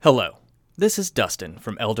Hello, this is Dustin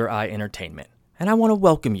from Elder Eye Entertainment, and I want to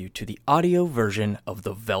welcome you to the audio version of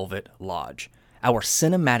The Velvet Lodge, our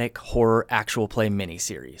cinematic horror actual play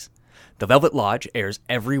miniseries. The Velvet Lodge airs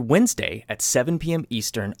every Wednesday at 7 p.m.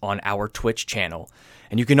 Eastern on our Twitch channel,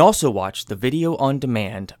 and you can also watch the video on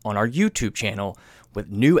demand on our YouTube channel with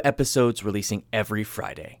new episodes releasing every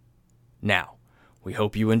Friday. Now, we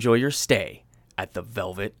hope you enjoy your stay at The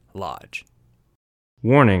Velvet Lodge.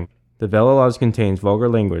 Warning. The Velvet Lodge contains vulgar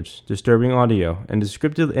language, disturbing audio, and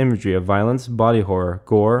descriptive imagery of violence, body horror,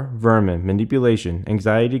 gore, vermin, manipulation,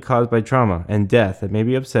 anxiety caused by trauma, and death that may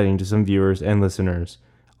be upsetting to some viewers and listeners.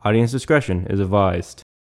 Audience discretion is advised.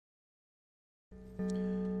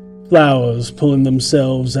 Flowers pulling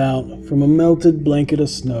themselves out from a melted blanket of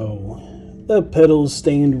snow. Their petals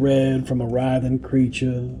stained red from a writhing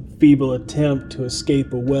creature, feeble attempt to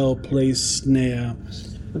escape a well-placed snare.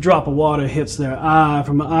 A drop of water hits their eye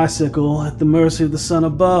from an icicle at the mercy of the sun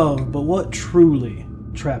above. But what truly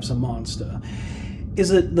traps a monster?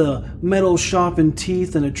 Is it the metal sharpened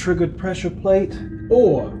teeth and a triggered pressure plate?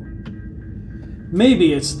 Or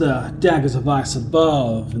maybe it's the daggers of ice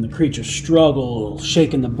above and the creature's struggle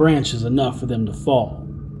shaking the branches enough for them to fall.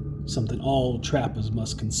 Something all trappers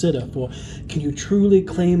must consider, for can you truly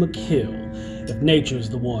claim a kill if nature's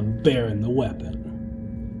the one bearing the weapon?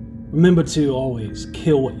 Remember to always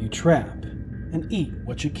kill what you trap and eat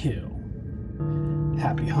what you kill.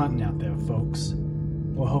 Happy hunting out there, folks.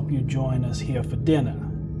 We'll hope you join us here for dinner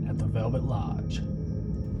at the Velvet Lodge.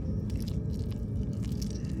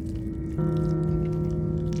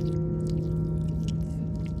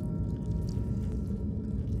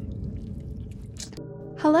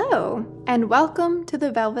 Hello, and welcome to the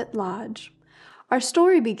Velvet Lodge. Our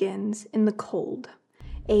story begins in the cold.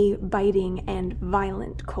 A biting and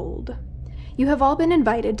violent cold. You have all been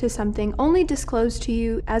invited to something only disclosed to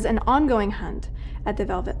you as an ongoing hunt at the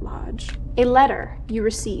Velvet Lodge. A letter you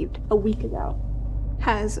received a week ago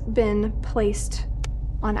has been placed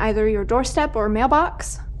on either your doorstep or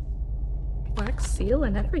mailbox. Wax seal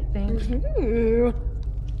and everything.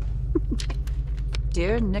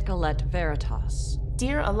 Dear Nicolette Veritas.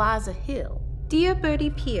 Dear Eliza Hill. Dear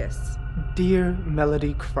Birdie Pierce. Dear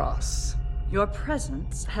Melody Cross. Your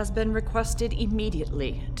presence has been requested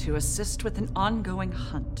immediately to assist with an ongoing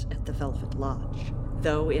hunt at the Velvet Lodge.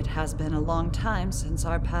 Though it has been a long time since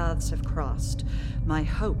our paths have crossed, my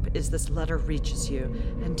hope is this letter reaches you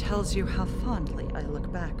and tells you how fondly I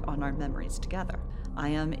look back on our memories together. I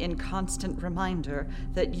am in constant reminder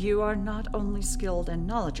that you are not only skilled and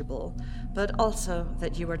knowledgeable, but also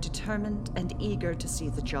that you are determined and eager to see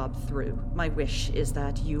the job through. My wish is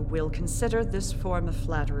that you will consider this form of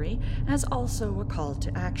flattery as also a call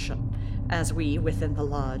to action, as we within the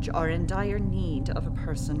lodge are in dire need of a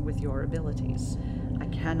person with your abilities. I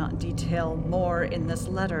cannot detail more in this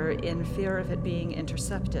letter in fear of it being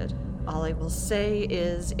intercepted. All I will say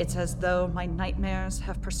is it's as though my nightmares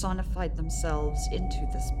have personified themselves into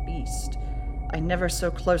this beast. I never so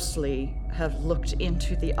closely have looked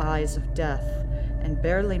into the eyes of death and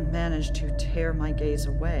barely managed to tear my gaze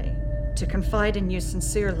away. To confide in you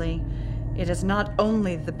sincerely, it is not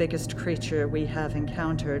only the biggest creature we have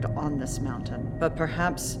encountered on this mountain, but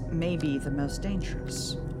perhaps maybe the most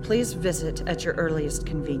dangerous. Please visit at your earliest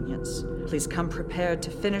convenience. Please come prepared to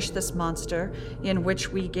finish this monster in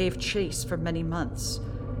which we gave chase for many months.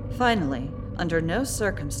 Finally, under no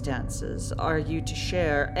circumstances are you to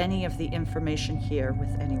share any of the information here with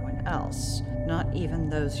anyone else, not even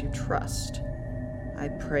those you trust. I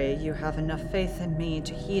pray you have enough faith in me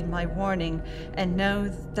to heed my warning and know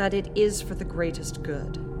that it is for the greatest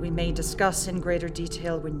good. We may discuss in greater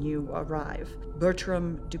detail when you arrive.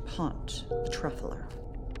 Bertram DuPont, the Truffler.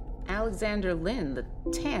 Alexander Lynn, the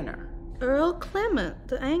tanner. Earl Clement,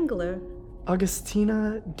 the angler.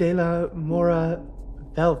 Augustina de la Mora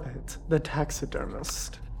Velvet, the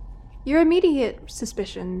taxidermist. Your immediate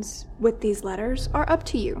suspicions with these letters are up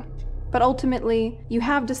to you, but ultimately you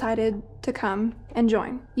have decided to come and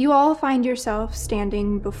join. You all find yourself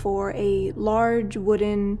standing before a large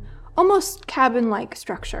wooden, almost cabin-like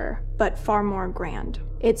structure, but far more grand.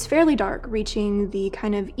 It's fairly dark, reaching the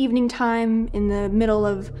kind of evening time in the middle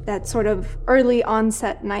of that sort of early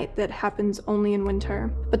onset night that happens only in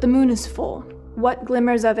winter. But the moon is full. What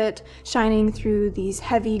glimmers of it shining through these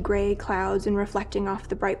heavy gray clouds and reflecting off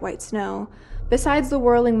the bright white snow. Besides the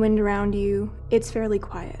whirling wind around you, it's fairly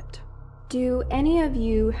quiet. Do any of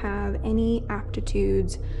you have any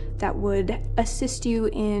aptitudes that would assist you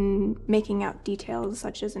in making out details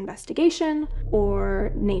such as investigation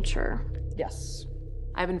or nature? Yes.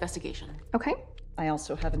 I have investigation. Okay. I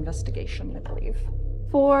also have investigation, I believe.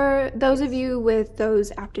 For those of you with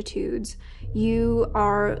those aptitudes, you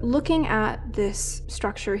are looking at this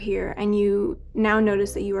structure here, and you now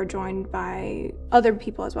notice that you are joined by other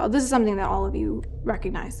people as well. This is something that all of you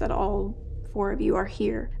recognize, that all 4 of you are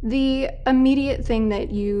here. The immediate thing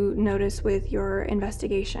that you notice with your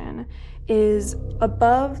investigation is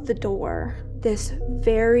above the door, this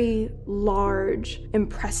very large,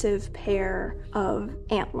 impressive pair of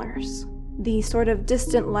antlers. The sort of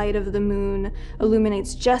distant light of the moon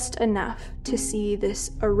illuminates just enough to see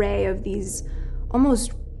this array of these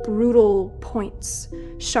almost brutal points,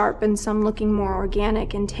 sharp and some looking more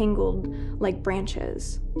organic and tangled like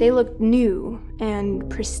branches. They look new and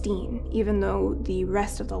pristine, even though the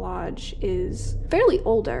rest of the lodge is fairly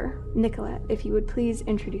older. Nicolette, if you would please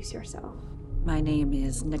introduce yourself. My name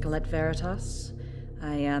is Nicolette Veritas.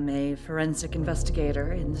 I am a forensic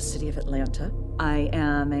investigator in the city of Atlanta. I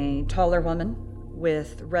am a taller woman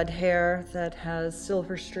with red hair that has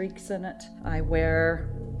silver streaks in it. I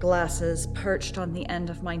wear glasses perched on the end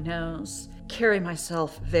of my nose, carry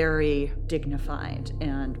myself very dignified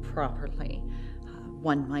and properly.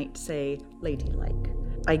 One might say ladylike.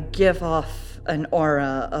 I give off an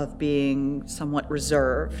aura of being somewhat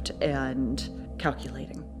reserved and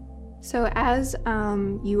calculating. So as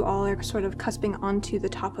you all are sort of cusping onto the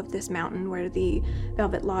top of this mountain where the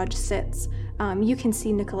Velvet Lodge sits, you can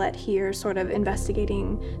see Nicolette here sort of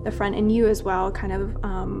investigating the front, and you as well kind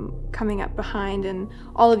of coming up behind, and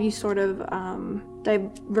all of you sort of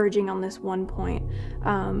diverging on this one point.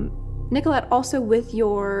 Nicolette, also with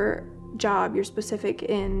your job, you're specific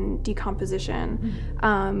in decomposition,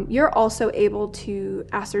 you're also able to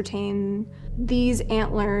ascertain these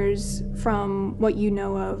antlers from what you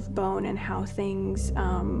know of bone and how things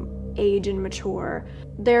age and mature.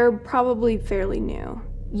 They're probably fairly new.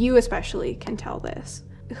 You especially can tell this.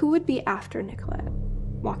 Who would be after Nicolette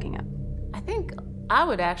walking up? I think I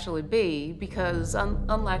would actually be, because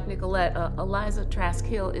unlike Nicolette, Eliza Trask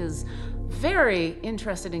Hill is very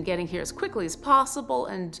interested in getting here as quickly as possible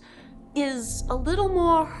and is a little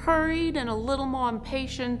more hurried and a little more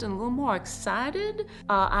impatient and a little more excited.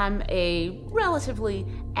 I'm a relatively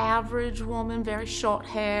average woman, very short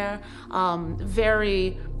hair,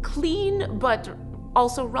 very clean but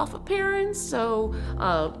also rough appearance, so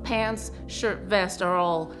pants, shirt, vest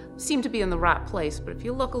seem to be in the right place, but if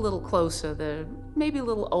you look a little closer, they're maybe a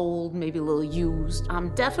little old, maybe a little used.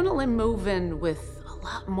 I'm definitely moving with a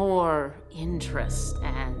lot more interest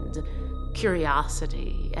and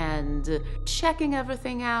curiosity and checking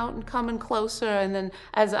everything out and coming closer, and then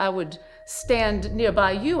as I would stand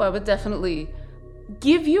nearby you, I would definitely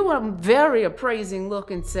give you a very appraising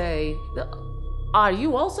look and say, are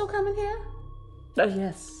you also coming here? Oh,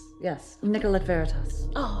 yes. Nicolette Veritas.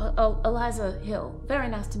 Oh, Eliza Hill. Very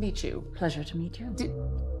nice to meet you. Pleasure to meet you.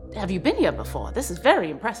 Have you been here before? This is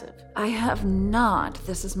very impressive. I have not.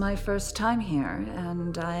 This is my first time here,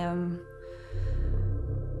 and I am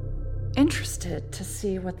interested to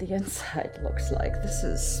see what the inside looks like. This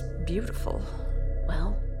is beautiful.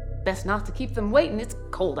 Well, best not to keep them waiting. It's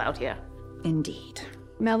cold out here. Indeed.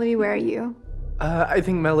 Melody, where are you? I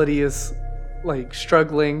think Melody is,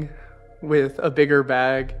 struggling with a bigger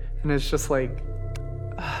bag, and it's just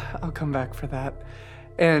I'll come back for that.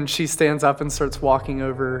 And she stands up and starts walking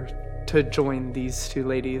over to join these 2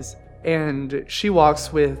 ladies. And she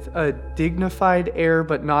walks with a dignified air,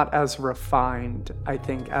 but not as refined, I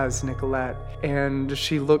think, as Nicolette. And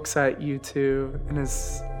she looks at you 2 and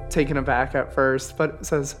is taken aback at first, but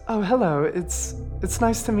says, "Oh, hello, it's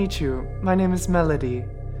nice to meet you. My name is Melody.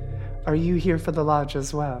 Are you here for the lodge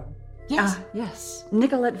as well?" Yes. Yes.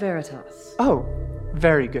 Nicolette Veritas. Oh,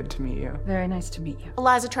 very good to meet you. Very nice to meet you.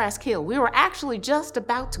 Eliza Trask Hill. We were actually just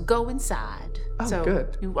about to go inside. Oh, so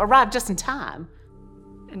good. You arrived just in time.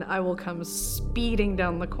 And I will come speeding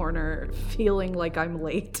down the corner, feeling like I'm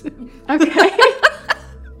late. Okay.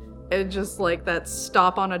 And just that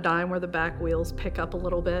stop on a dime where the back wheels pick up a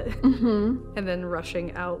little bit. Mm-hmm. And then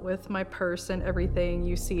rushing out with my purse and everything,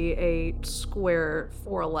 you see a square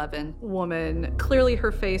 4'11" woman. Clearly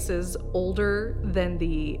her face is older than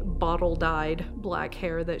the bottle-dyed black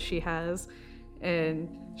hair that she has.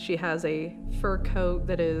 And she has a fur coat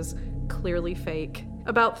that is clearly fake.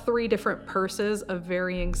 About 3 different purses of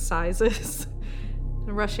varying sizes.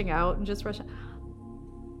 And rushing out and just rushing.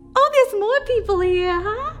 Oh, there's more people here.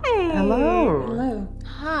 Hi. Hello.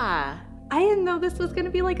 Hi. I didn't know this was going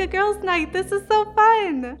to be like a girls' night. This is so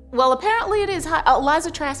fun. Well, apparently it is. Hi,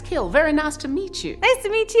 Eliza Trask Hill. Very nice to meet you. Nice to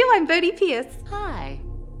meet you. I'm Birdie Pierce. Hi.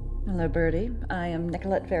 Hello, Birdie. I am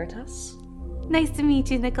Nicolette Veritas. Nice to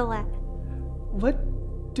meet you, Nicolette.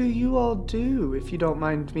 What do you all do, if you don't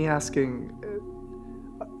mind me asking?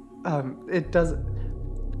 It doesn't...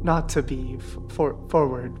 not to be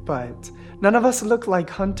forward, but none of us look like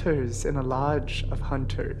hunters in a lodge of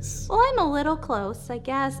hunters. Well, I'm a little close, I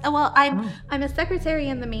guess. Well, I'm a secretary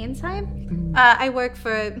in the meantime. I work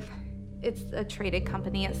for... It's a traded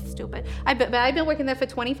company. It's stupid. I've been working there for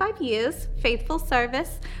 25 years. Faithful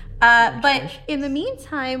service. But in the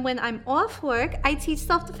meantime, when I'm off work, I teach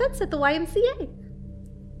self-defense at the YMCA.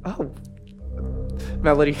 Oh.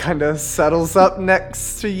 Melody kind of settles up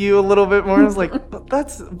next to you a little bit more and is like,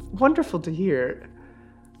 that's wonderful to hear.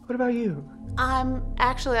 What about you? I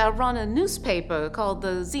run a newspaper called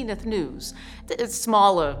the Zenith News. It's a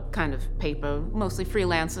smaller kind of paper, mostly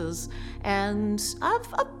freelancers. And I've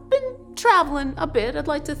been traveling a bit. I'd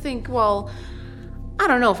like to think, well, I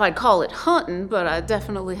don't know if I'd call it hunting, but I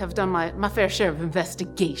definitely have done my fair share of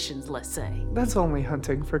investigations, let's say. That's only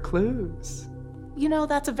hunting for clues. You know,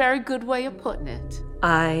 that's a very good way of putting it.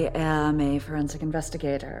 I am a forensic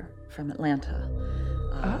investigator from Atlanta.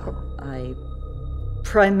 I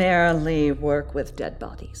primarily work with dead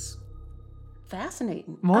bodies.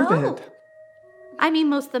 Fascinating. Morbid. Oh. I mean,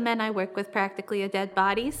 most of the men I work with practically are dead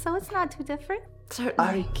bodies, so it's not too different.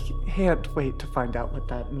 I can't wait to find out what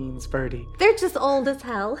that means, Birdie. They're just old as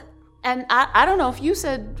hell. And I don't know if you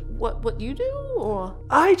said what you do, or...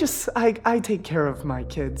 I take care of my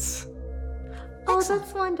kids. Oh,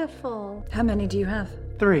 that's wonderful. How many do you have?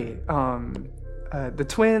 3. The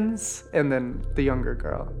twins and then the younger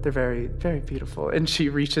girl. They're very, very beautiful. And she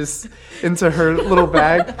reaches into her little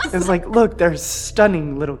bag and is like, look, they're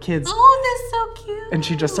stunning little kids. Oh, they're so cute. And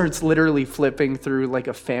she just starts literally flipping through like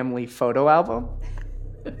a family photo album.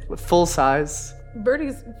 Full size.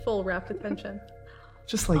 Birdie's full rapt attention.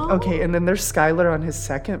 Just like, okay, and then there's Skylar on his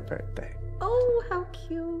 2nd birthday. Oh, how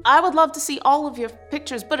cute. I would love to see all of your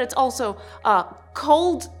pictures, but it's also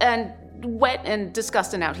cold and wet and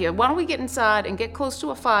disgusting out here. Why don't we get inside and get close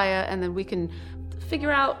to a fire, and then we can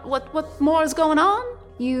figure out what more is going on?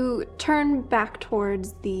 You turn back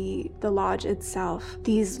towards the lodge itself.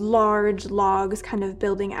 These large logs kind of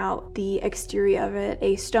building out the exterior of it,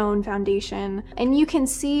 a stone foundation. And you can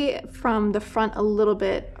see from the front a little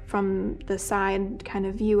bit, from the side kind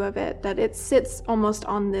of view of it, that it sits almost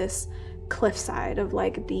on this cliffside of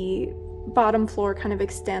like the bottom floor kind of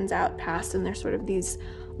extends out past, and there's sort of these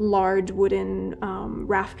large wooden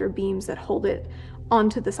rafter beams that hold it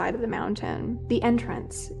onto the side of the mountain. The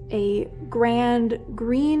entrance, a grand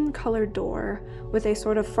green colored door with a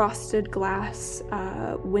sort of frosted glass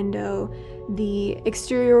window. The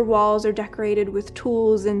exterior walls are decorated with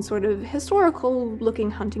tools and sort of historical looking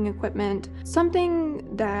hunting equipment.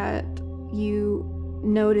 Something that you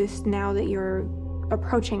notice now that you're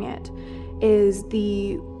approaching it is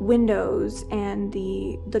the windows and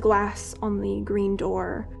the glass on the green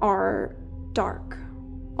door are dark,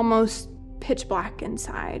 almost pitch black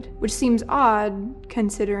inside, which seems odd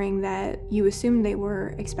considering that you assumed they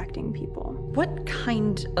were expecting people. What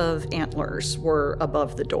kind of antlers were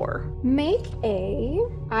above the door? Make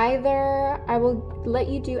either, I will let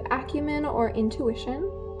you do acumen or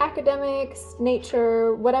intuition. Academics,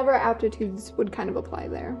 nature, whatever aptitudes would kind of apply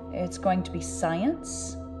there. It's going to be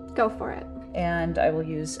science. Go for it. And I will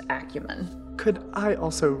use acumen. Could I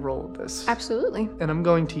also roll this? Absolutely. And I'm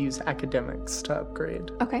going to use academics to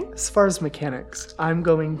upgrade. Okay. As far as mechanics, I'm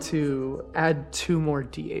going to add 2 more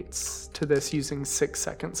d8s to this using 6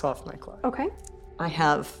 seconds off my clock. Okay. I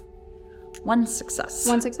have 1 success.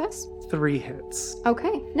 1 success? 3 hits.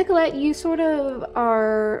 Okay. Nicolette, you sort of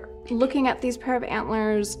are looking at these pair of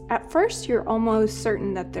antlers. At first, you're almost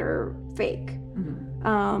certain that they're fake.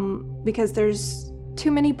 Because there's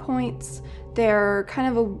too many points. They're kind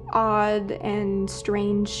of an odd and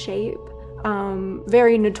strange shape.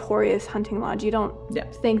 Very notorious hunting lodge. You don't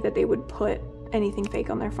think that they would put anything fake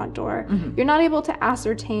on their front door. You're not able to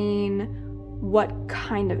ascertain what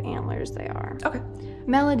kind of antlers they are. Okay.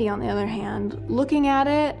 Melody, on the other hand, looking at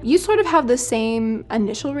it, you sort of have the same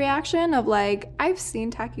initial reaction of like, I've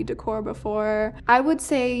seen tacky decor before. I would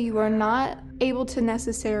say you are not able to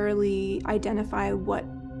necessarily identify what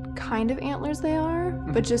kind of antlers they are,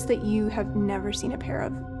 but just that you have never seen a pair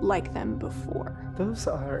of like them before. Those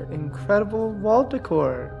are incredible wall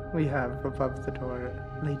decor we have above the door,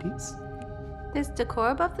 ladies. There's decor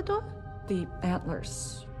above the door? The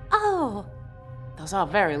antlers. Oh, Those are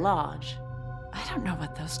very large. I don't know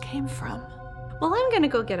what those came from. well, I'm gonna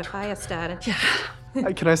go get a fire started.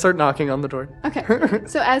 Can I start knocking on the door? Okay,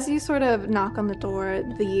 so as you sort of knock on the door,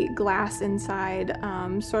 the glass inside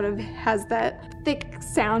sort of has that thick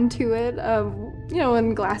sound to it of, you know,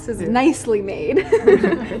 when glass is nicely made.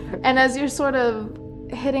 And as you're sort of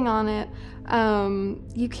hitting on it,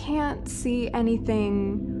 you can't see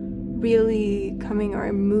anything really coming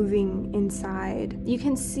or moving inside, you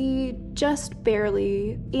can see just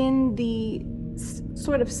barely in the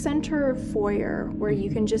sort of center foyer where you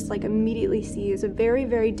can just like immediately see is a very,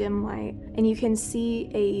 very dim light, and you can see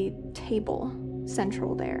a table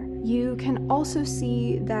central there. You can also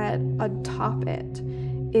see that atop it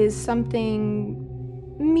is something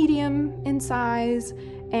medium in size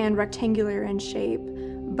and rectangular in shape,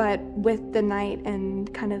 but with the night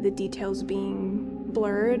and kind of the details being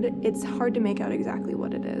blurred, it's hard to make out exactly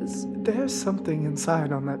what it is. There's something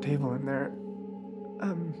inside on that table in there.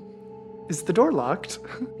 Is the door locked?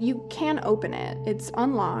 You can open it. It's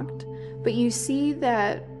unlocked, but you see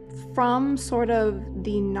that from sort of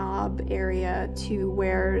the knob area to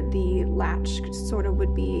where the latch sort of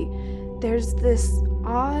would be, there's this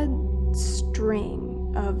odd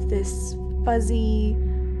string of this fuzzy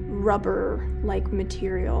rubber-like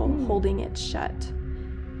material holding it shut.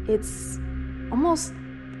 It's almost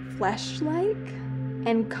flesh-like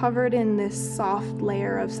and covered in this soft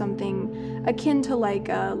layer of something akin to like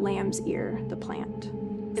a lamb's ear, the plant.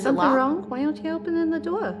 Is something wrong? Why aren't you opening the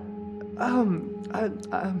door?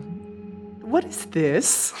 What is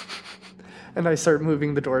this? And I start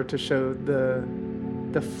moving the door to show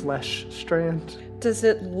the flesh strand. Does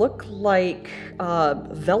it look like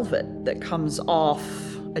velvet that comes off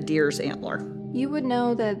a deer's antler? You would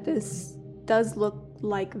know that this does look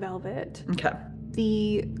like velvet. Okay.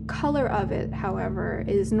 The color of it, however,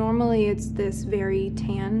 is normally it's this very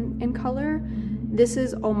tan in color. This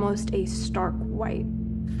is almost a stark white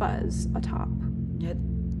fuzz atop. It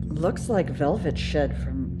looks like velvet shed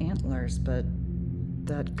from antlers, but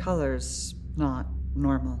that color's not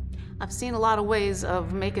normal. I've seen a lot of ways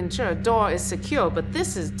of making sure a door is secure, but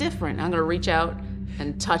this is different. I'm gonna reach out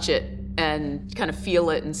and touch it and kind of feel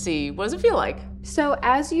it and see, what does it feel like? So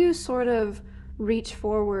as you sort of reach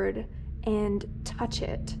forward and touch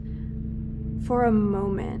it, for a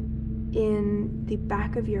moment in the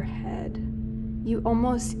back of your head, you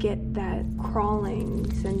almost get that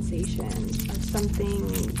crawling sensation of something,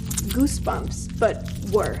 goosebumps, but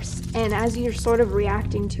worse. And as you're sort of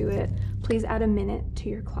reacting to it, please add a minute to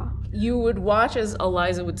your clock. You would watch as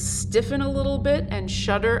Eliza would stiffen a little bit and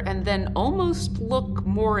shudder and then almost look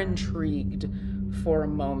more intrigued for a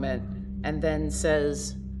moment and then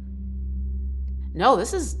says, "No,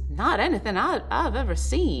 this is not anything I've ever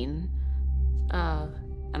seen."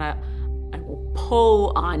 And I will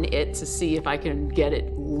pull on it to see if I can get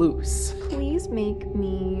it loose. Please make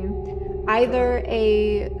me either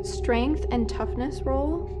a strength and toughness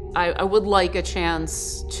roll. I would like a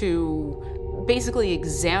chance to basically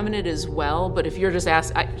examine it as well, but if you're just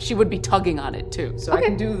asked, she would be tugging on it too. So okay. I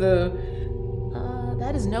can do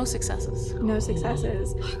that is no successes. No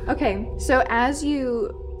successes. Okay, so as you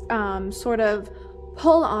sort of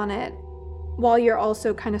pull on it, while you're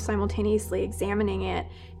also kind of simultaneously examining it,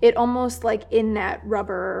 it almost like in that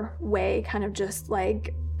rubber way kind of just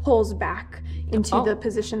like pulls back into the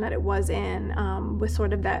position that it was in, with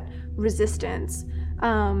sort of that resistance.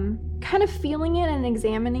 Kind of feeling it and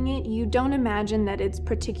examining it, you don't imagine that it's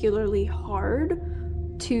particularly hard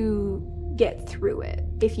to get through it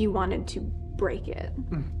if you wanted to break it.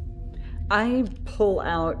 I pull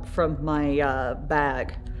out from my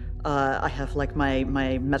bag. I have like my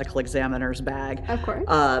medical examiner's bag. Of course.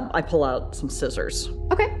 I pull out some scissors.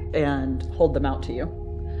 Okay. And hold them out to you.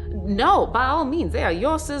 No, by all means, they are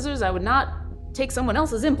your scissors. I would not take someone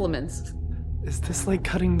else's implements. Is this like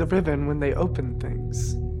cutting the ribbon when they open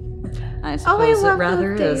things? I suppose it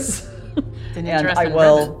rather is. And I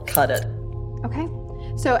will cut it. Okay.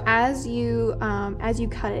 So as you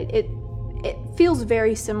cut it, it feels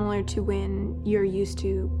very similar to when you're used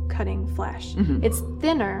to cutting flesh. Mm-hmm. It's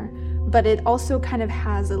thinner, but it also kind of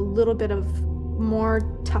has a little bit of more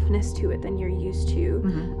toughness to it than you're used to.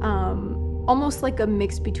 Mm-hmm. Almost like a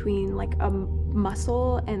mix between like a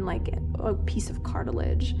muscle and like a piece of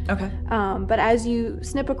cartilage. Okay. But as you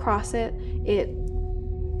snip across it, it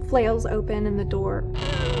flails open in the door.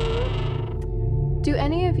 Do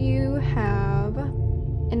any of you have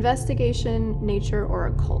investigation, nature, or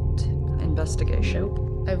occult? Investigation.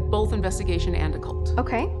 Nope. I have both investigation and occult.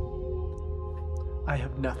 Okay. I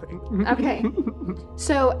have nothing. Okay.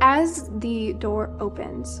 So as the door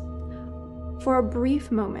opens, for a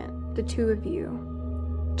brief moment, the two of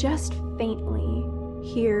you just faintly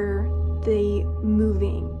hear the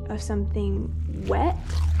moving of something wet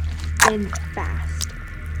and fast.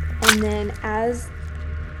 And then as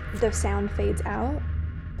the sound fades out,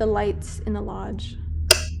 the lights in the lodge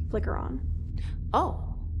flicker on. Oh,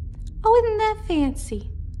 isn't that fancy?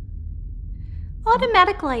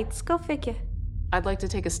 Automatic lights, go figure. I'd like to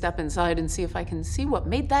take a step inside and see if I can see what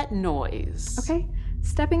made that noise. Okay.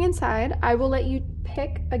 Stepping inside, I will let you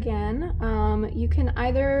pick again. You can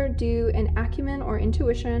either do an acumen or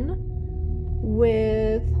intuition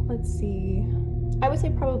with, let's see, I would say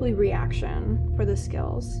probably reaction for the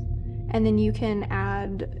skills. And then you can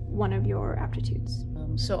add one of your aptitudes.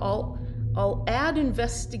 So I'll add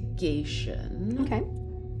investigation. Okay.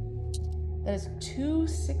 That is 2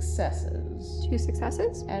 successes. 2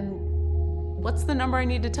 successes. And what's the number I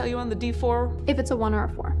need to tell you on the D4? If it's a 1 or a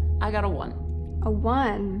 4. I got a 1. A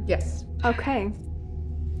 1. Yes. Okay.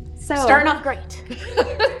 So Starting off great.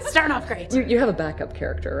 Starting off great. You have a backup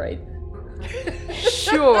character, right?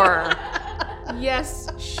 Sure. Yes,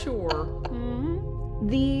 sure.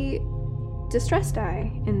 The distress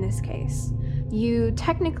die in this case, you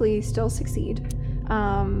technically still succeed,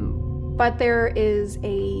 but there is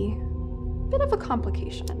a bit of a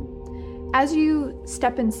complication. As you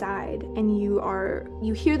step inside and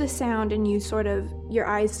you hear the sound and your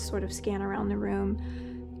eyes sort of scan around the room,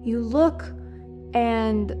 you look,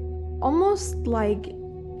 and almost like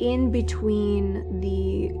in between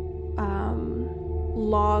the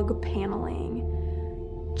log paneling,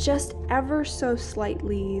 just ever so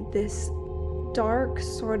slightly, this dark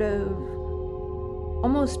sort of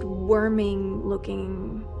almost worming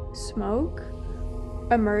looking smoke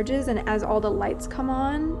emerges, and as all the lights come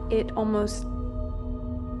on, it almost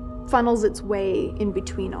funnels its way in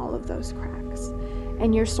between all of those cracks.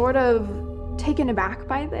 And you're sort of taken aback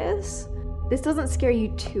by this. This doesn't scare you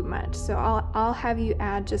too much, so I'll have you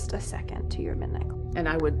add just a second to your midnight. And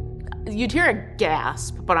you'd hear a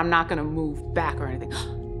gasp, but I'm not gonna move back or anything.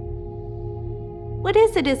 What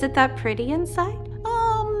is it? Is it that pretty inside?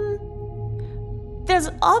 There's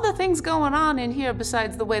other things going on in here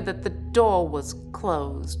besides the way that the door was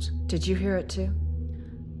closed. Did you hear it too?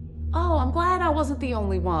 Oh, I'm glad I wasn't the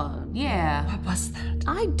only one. Yeah. What was that?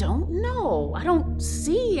 I don't know. I don't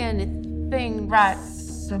see anything right.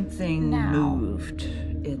 Something now. moved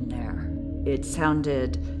in there. It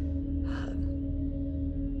sounded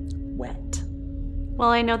wet. Well,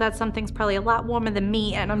 I know that something's probably a lot warmer than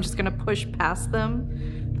me, and I'm just gonna push past them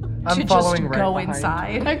I'm to following just right go behind.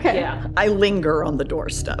 inside. Okay. Yeah, I linger on the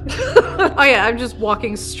doorstep. Oh yeah, I'm just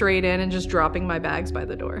walking straight in and just dropping my bags by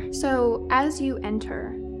the door. So as you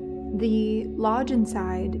enter, the lodge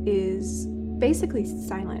inside is basically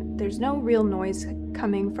silent. There's no real noise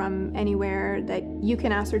coming from anywhere that you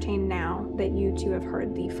can ascertain now that you two have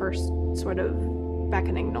heard the first sort of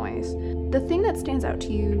beckoning noise. The thing that stands out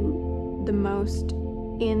to you the most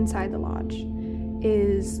inside the lodge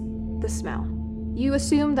is the smell. You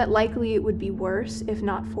assume that likely it would be worse if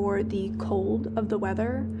not for the cold of the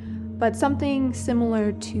weather, but something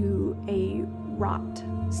similar to a rot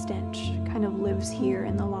stench kind of lives here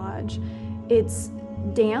in the lodge. It's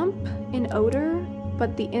damp in odor,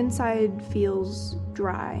 but the inside feels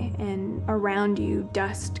dry, and around you,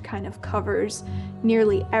 dust kind of covers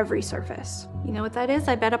nearly every surface. You know what that is?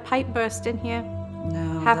 I bet a pipe burst in here.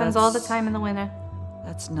 No, Happens all the time in the winter.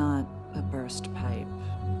 That's not a burst pipe.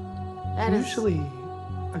 Usually,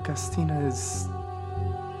 Augustina is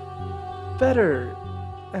better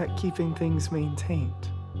at keeping things maintained.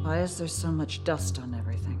 Why is there so much dust on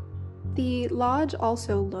everything? The lodge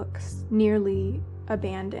also looks nearly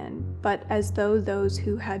abandoned, but as though those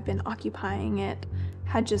who had been occupying it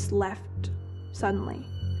had just left suddenly.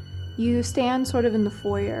 You stand sort of in the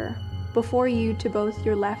foyer. Before you, to both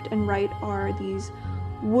your left and right, are these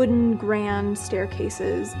wooden grand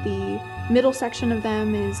staircases. The middle section of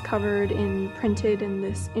them is covered printed in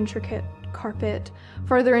this intricate carpet.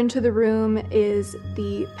 Further into the room is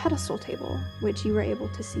the pedestal table, which you were able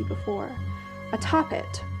to see before. Atop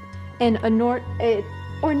it, an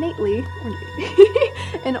ornately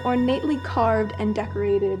carved and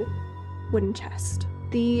decorated wooden chest.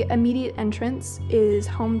 The immediate entrance is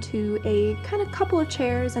home to a kind of couple of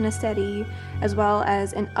chairs and a settee, as well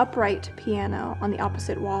as an upright piano on the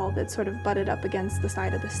opposite wall that's sort of butted up against the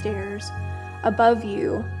side of the stairs. Above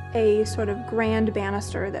you, a sort of grand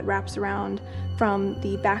banister that wraps around from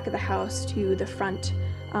the back of the house to the front,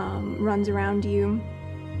 runs around you.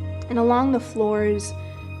 And along the floors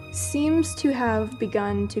seems to have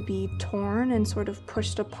begun to be torn and sort of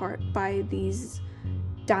pushed apart by these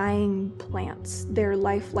dying plants, their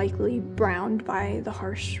life likely browned by the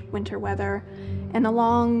harsh winter weather. And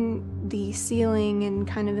along the ceiling and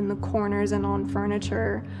kind of in the corners and on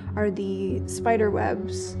furniture are the spider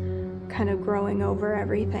webs kind of growing over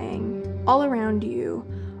everything. All around you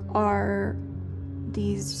are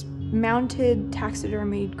these mounted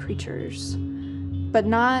taxidermied creatures, but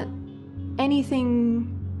not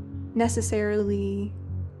anything necessarily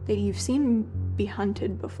that you've seen be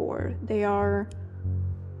hunted before. They are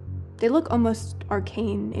They look almost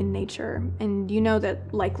arcane in nature, and you know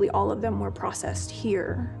that likely all of them were processed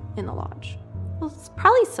here in the lodge. Well, it's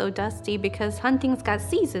probably so dusty because hunting's got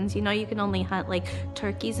seasons. You know, you can only hunt like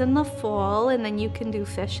turkeys in the fall, and then you can do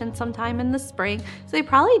fishing sometime in the spring. So they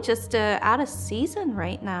probably just out of season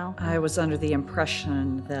right now. I was under the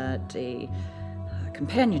impression that a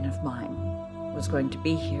companion of mine was going to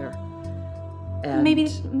be here. And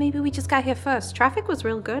Maybe we just got here first. Traffic was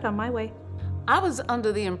real good on my way. I was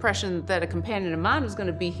under the impression that a companion of mine was going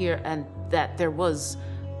to be here and that there was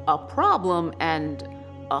a problem and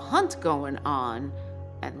a hunt going on.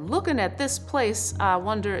 And looking at this place, I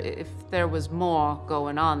wonder if there was more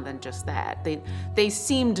going on than just that. They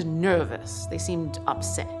seemed nervous. They seemed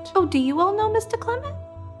upset. Oh, do you all know Mr. Clement?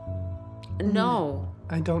 No.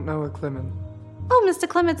 I don't know a Clement. Oh, Mr.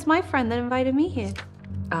 Clement's my friend that invited me here.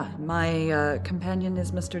 My companion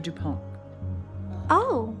is Mr. Dupont.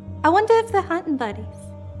 Oh, I wonder if they're hunting buddies.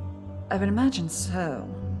 I would imagine so.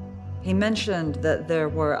 He mentioned that there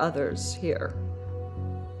were others here.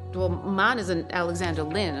 Well, mine is an Alexander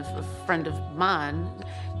Lynn, a friend of mine.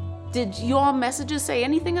 Did your messages say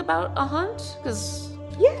anything about a hunt? Because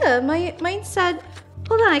Yeah, mine said,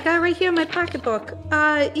 hold on, I got it right here in my pocketbook.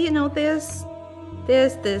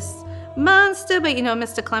 There's this monster, but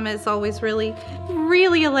Mr. Clement is always really,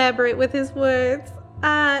 really elaborate with his words.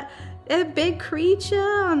 A big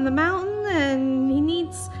creature on the mountain, and he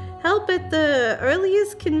needs help at the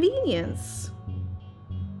earliest convenience.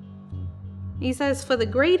 He says for the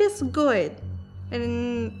greatest good.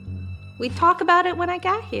 And we talk about it when I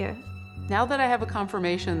got here. now that I have a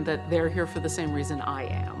confirmation that they're here for the same reason I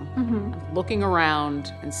am, I'm looking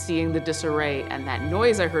around and seeing the disarray and that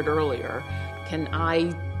noise I heard earlier, can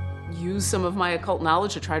I use some of my occult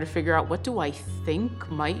knowledge to try to figure out what do I think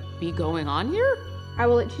might be going on here? I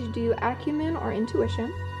will let you do acumen or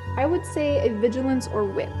intuition. I would say a vigilance or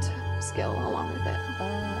wit skill along with it.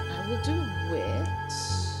 I will do wit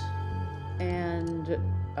and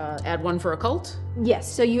add one for occult.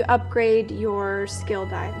 Yes, so you upgrade your skill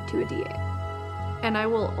die to a d8. And I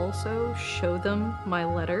will also show them my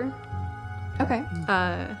letter Okay.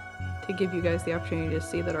 to give you guys the opportunity to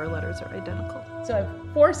see that our letters are identical. So I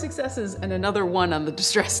have 4 successes and another 1 on the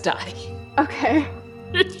distress die. Okay.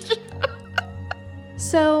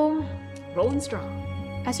 So, Rolling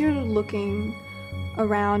strong. as you're looking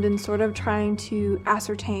around and sort of trying to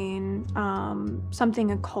ascertain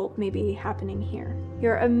something occult may be happening here,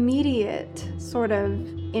 your immediate sort of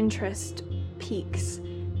interest peaks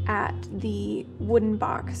at the wooden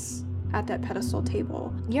box at that pedestal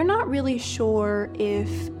table. You're not really sure if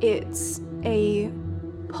it's a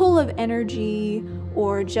pull of energy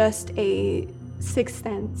or just a sixth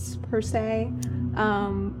sense per se,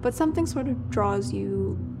 but something sort of draws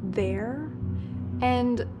you there.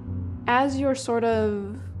 And as you're sort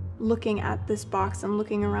of looking at this box and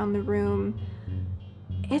looking around the room,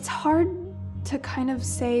 it's hard to kind of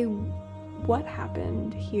say what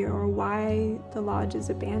happened here or why the lodge is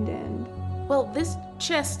abandoned. Well, this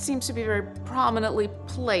chest seems to be very prominently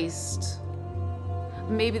placed.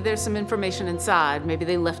 Maybe there's some information inside. Maybe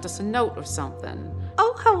they left us a note or something.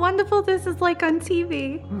 Oh, how wonderful this is like on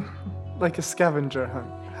TV. Like a scavenger hunt.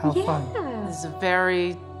 How fun. This is a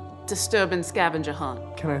very disturbing scavenger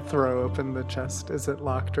hunt. Can I throw open the chest? Is it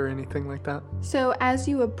locked or anything like that? So as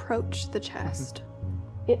you approach the chest,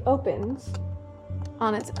 it opens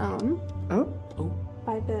on its own Oh,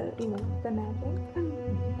 by the magic.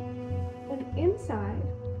 And inside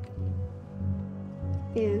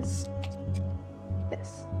is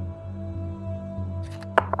this.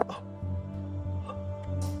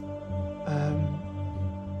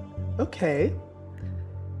 okay.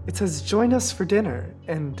 It says join us for dinner,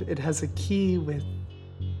 and it has a key with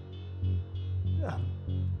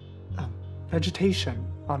vegetation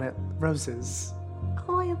on it, roses.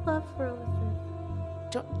 Oh, I love roses.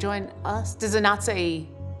 Join us? Does it not say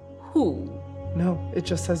who? No, it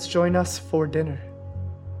just says join us for dinner.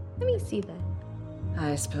 Let me see that.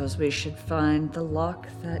 I suppose we should find the lock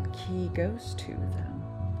that key goes to then.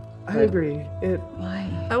 I agree.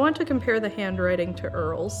 Why? I want to compare the handwriting to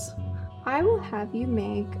Earl's. I will have you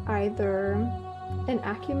make either an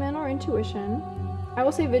acumen or intuition. I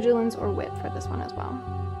will say vigilance or wit for this one as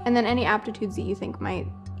well. And then any aptitudes that you think might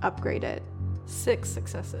upgrade it. 6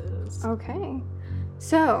 successes. Okay.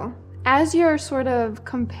 So, as you're sort of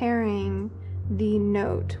comparing the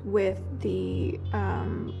note with the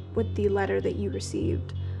letter that you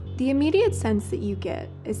received, the immediate sense that you get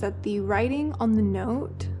is that the writing on the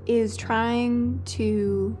note is trying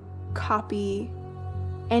to copy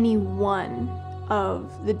any one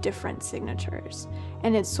of the different signatures.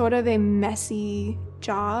 And it's sort of a messy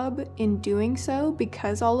job in doing so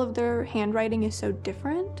because all of their handwriting is so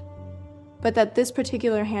different, but that this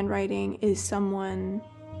particular handwriting is someone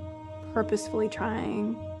purposefully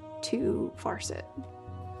trying to farce it.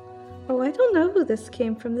 Oh, I don't know who this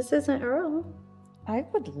came from. This isn't Earl. I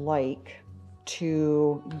would like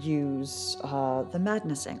to use the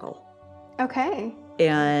madness angle Okay.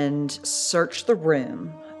 and search the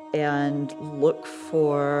room and look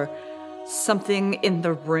for something in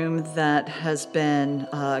the room that has been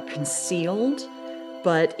concealed,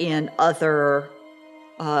 but in other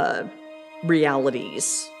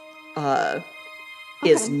realities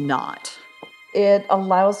is not. It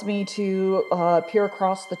allows me to peer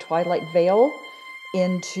across the Twilight Veil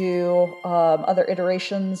into other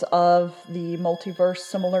iterations of the multiverse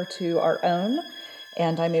similar to our own,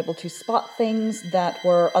 and I'm able to spot things that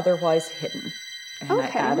were otherwise hidden. And I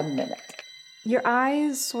add a minute. Your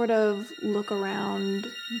eyes sort of look around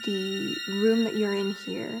the room that you're in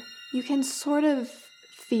here. You can sort of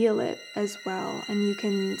feel it as well, and you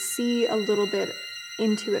can see a little bit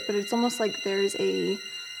into it, but it's almost like there's a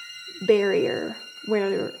barrier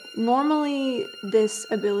where normally this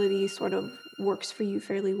ability sort of works for you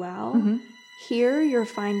fairly well. Mm-hmm. Here, you're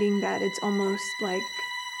finding that it's almost like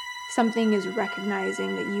something is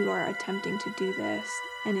recognizing that you are attempting to do this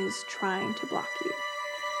and is trying to block you.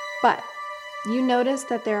 But you notice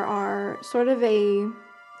that there are sort of a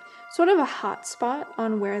hot spot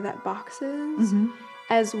on where that box is,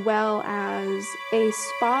 as well as a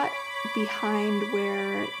spot behind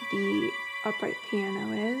where the upright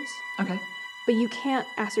piano is. Okay. But you can't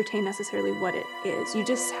ascertain necessarily what it is. You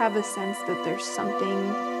just have a sense that there's something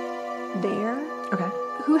there. Okay.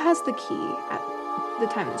 Who has the key at the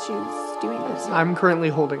time that she's doing this? I'm currently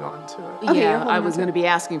holding on to it. Okay, you're Yeah, holding I on was to going to it. be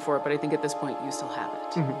asking for it, but I think at this point you still have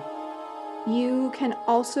it. You can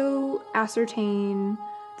also ascertain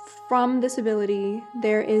from this ability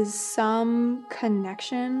there is some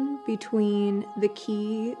connection between the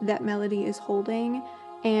key that Melody is holding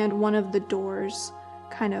and one of the doors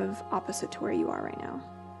kind of opposite to where you are right now.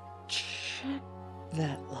 Check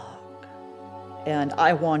that log. And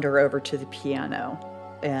I wander over to the piano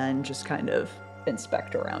and just kind of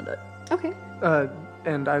inspect around it. Okay.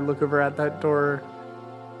 And I look over at that door,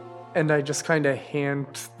 and I just kind of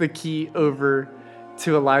hand the key over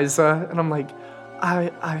to Eliza, and I'm like,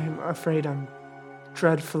 I'm afraid I'm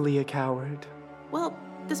dreadfully a coward. Well,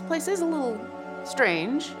 this place is a little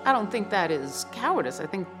strange. I don't think that is cowardice. I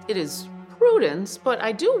think it is prudence, but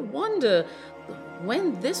I do wonder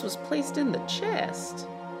when this was placed in the chest.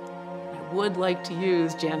 I would like to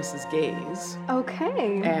use Janice's gaze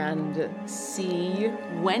Okay. and see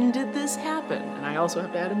when did this happen. And I also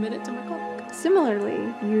have to add a minute to my clock.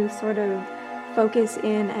 Similarly, you sort of focus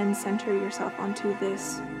in and center yourself onto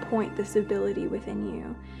this point, this ability within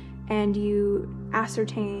you, and you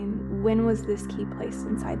ascertain when was this key placed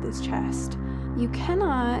inside this chest. You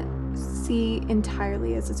cannot see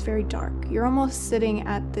entirely as it's very dark. You're almost sitting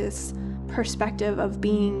at this perspective of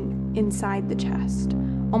being inside the chest,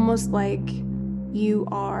 almost like you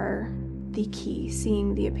are the key,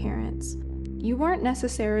 seeing the appearance. You weren't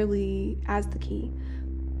necessarily, as the key,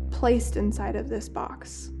 placed inside of this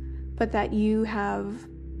box, but that you have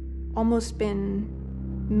almost been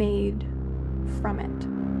made from it.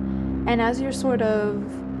 And as you're sort of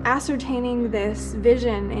ascertaining this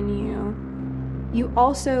vision in you, you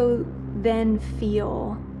also then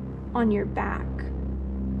feel on your back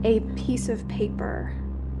a piece of paper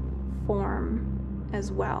form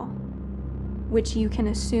as well, which you can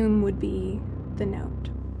assume would be the note.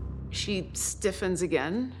 She stiffens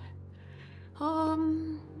again.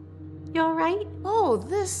 You all right? Oh,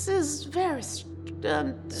 this is very strange.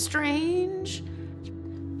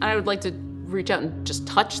 I would like to reach out and just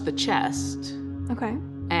touch the chest. Okay.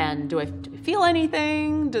 And do I feel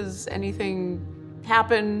anything? Does anything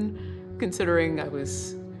happen, considering I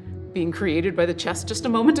was being created by the chest just a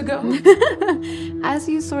moment ago? As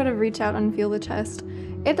you sort of reach out and feel the chest,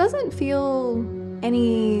 it doesn't feel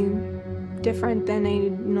any different than a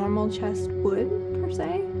normal chest would, per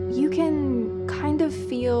se. You can kind of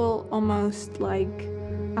feel almost like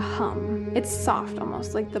a hum. It's soft,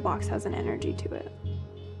 almost like the box has an energy to it.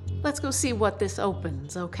 Let's go see what this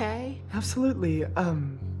opens, okay? Absolutely.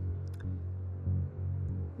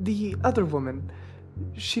 The other woman,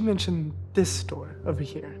 she mentioned this door over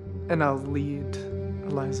here, and I'll lead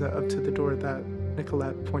Eliza up to the door that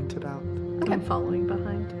Nicolette pointed out. Okay. I'm following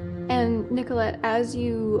behind. And Nicolette, as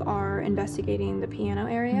you are investigating the piano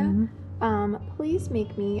area, please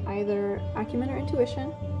make me either acumen or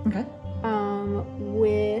intuition. Okay.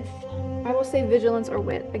 With, I will say vigilance or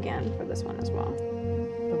wit again for this one as well.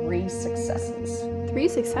 3 successes. 3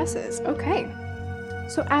 successes, okay.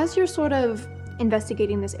 So as you're sort of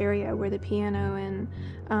investigating this area where the piano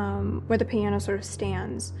sort of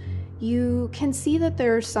stands, you can see that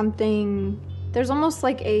there's almost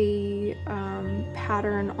like a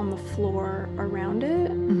pattern on the floor around it,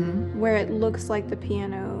 where it looks like the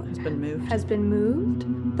piano has been moved,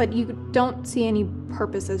 but you don't see any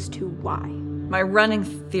purpose as to why. My running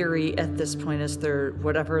theory at this point is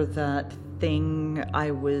whatever that thing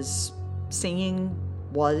I was seeing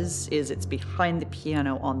is it's behind the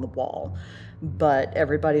piano on the wall. But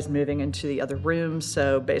everybody's moving into the other room,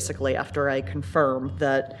 so basically after I confirm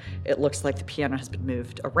that it looks like the piano has been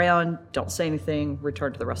moved around, don't say anything,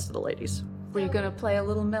 return to the rest of the ladies. Were you gonna play a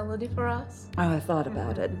little melody for us? Oh, I thought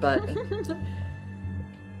about it, but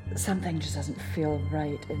something just doesn't feel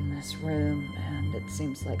right in this room, and it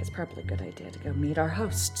seems like it's probably a good idea to go meet our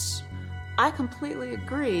hosts. I completely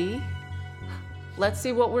agree. Let's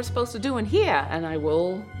see what we're supposed to do in here, and I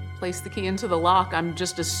will place the key into the lock. I'm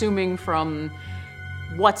just assuming from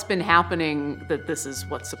what's been happening that this is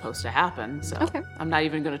what's supposed to happen, so okay. I'm not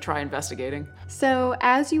even going to try investigating. So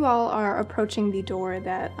as you all are approaching the door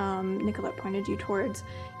that Nicolette pointed you towards,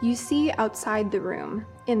 you see outside the room,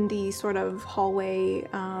 in the sort of hallway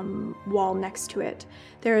wall next to it,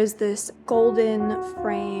 there is this golden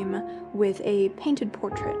frame with a painted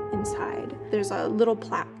portrait inside. There's a little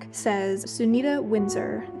plaque, says Sunita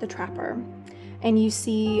Windsor, the Trapper. And you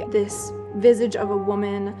see this visage of a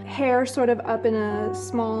woman, hair sort of up in a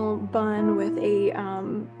small bun with a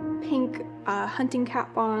pink hunting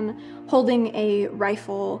cap on, holding a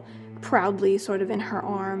rifle proudly sort of in her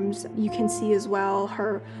arms. You can see as well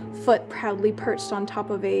her foot proudly perched on top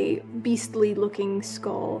of a beastly looking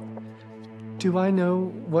skull. Do I know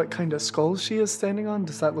what kind of skull she is standing on?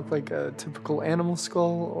 Does that look like a typical animal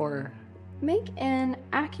skull, or? Make an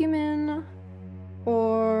acumen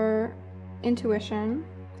or intuition,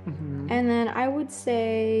 and then I would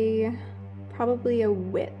say probably a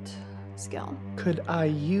wit skill. Could I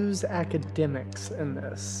use academics in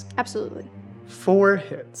this? Absolutely. 4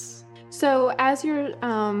 hits. So as you're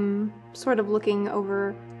sort of looking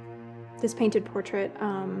over this painted portrait,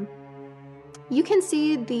 you can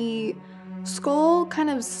see the skull kind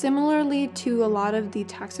of similarly to a lot of the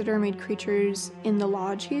taxidermied creatures in the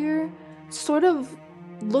lodge here, sort of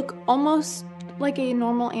look almost like a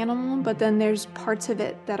normal animal, but then there's parts of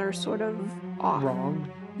it that are sort of off.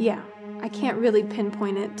 Wrong? Yeah. I can't really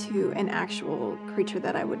pinpoint it to an actual creature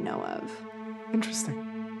that I would know of.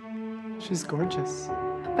 Interesting. She's gorgeous.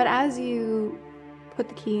 But as you put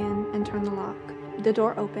the key in and turn the lock, the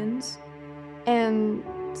door opens, and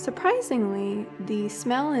surprisingly, the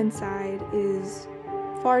smell inside is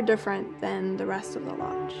far different than the rest of the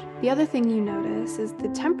lodge. The other thing you notice is the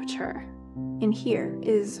temperature in here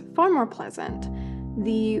is far more pleasant.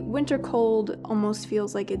 The winter cold almost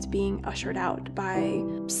feels like it's being ushered out by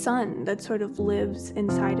sun that sort of lives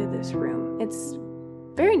inside of this room. It's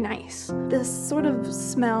very nice. This sort of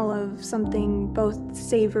smell of something both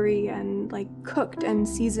savory and like cooked and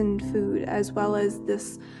seasoned food, as well as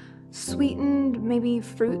this sweetened, maybe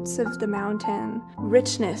fruits of the mountain,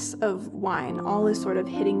 richness of wine, all is sort of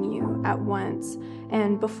hitting you at once.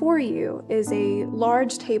 And before you is a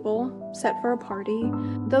large table set for a party.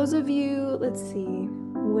 Those of you, let's see,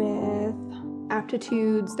 with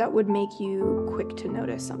aptitudes that would make you quick to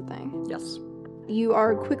notice something. Yes. You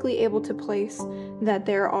are quickly able to place that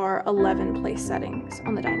there are 11 place settings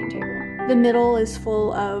on the dining table. The middle is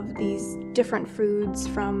full of these different foods,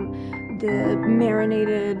 from the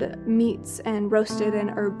marinated meats and roasted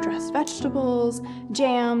and herb-dressed vegetables,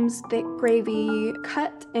 jams, thick gravy,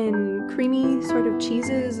 cut and creamy sort of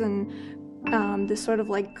cheeses, and this sort of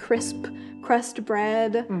like crisp crust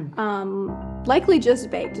bread, likely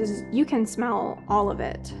just baked. You can smell all of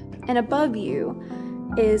it. And above you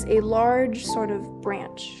is a large sort of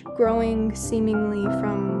branch growing seemingly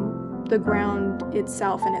from the ground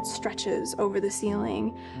itself, and it stretches over the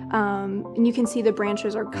ceiling. And you can see the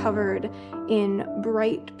branches are covered in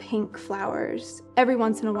bright pink flowers. Every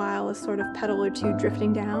once in a while, a sort of petal or two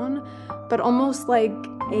drifting down, but almost like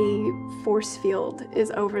a force field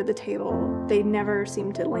is over the table. They never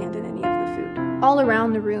seem to land in any of the food. All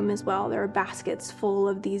around the room as well, there are baskets full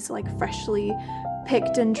of these like freshly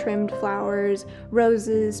picked and trimmed flowers,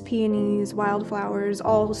 roses, peonies, wildflowers,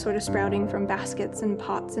 all sort of sprouting from baskets and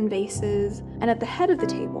pots and vases. And at the head of the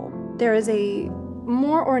table, there is a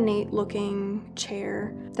more ornate looking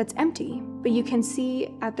chair that's empty, but you can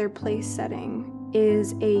see at their place setting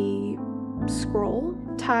is a scroll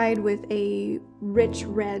tied with a rich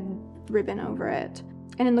red ribbon over it.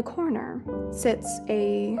 And in the corner sits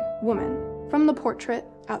a woman. From the portrait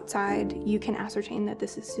outside, you can ascertain that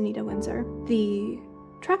this is Sunita Windsor, the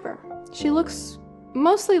Trapper. She looks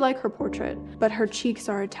mostly like her portrait, but her cheeks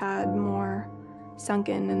are a tad more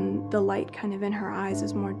sunken and the light kind of in her eyes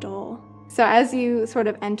is more dull. So as you sort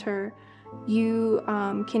of enter, you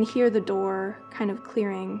can hear the door kind of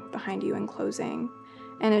clearing behind you and closing.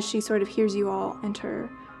 And as she sort of hears you all enter,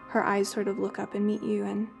 her eyes sort of look up and meet you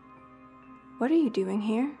and, what are you doing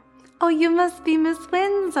here? Oh, you must be Miss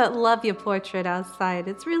Windsor. Love your portrait outside.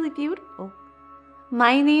 It's really beautiful.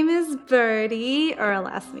 My name is Birdie. Earl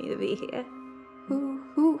asked me to be here.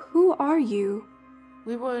 Who are you?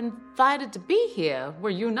 We were invited to be here. Were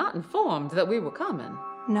you not informed that we were coming?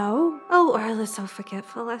 No. Oh, Earl is so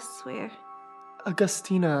forgetful, I swear.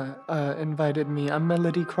 Augustina invited me. I'm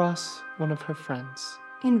Melody Cross, one of her friends.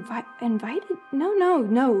 Invited?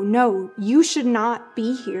 No. You should not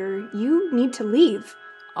be here. You need to leave.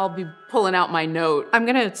 I'll be pulling out my note. I'm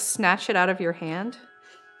gonna snatch it out of your hand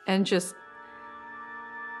and just...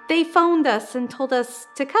 They phoned us and told us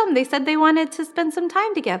to come. They said they wanted to spend some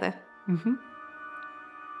time together. Mm-hmm.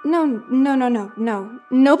 No.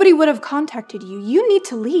 Nobody would have contacted you. You need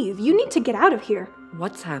to leave. You need to get out of here.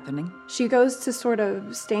 What's happening? She goes to sort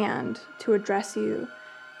of stand to address you.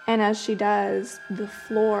 And as she does, the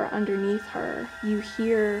floor underneath her, you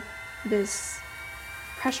hear this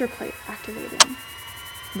pressure plate activating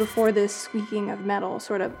before this squeaking of metal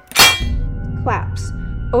sort of claps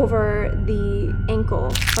over the ankle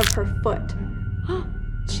of her foot.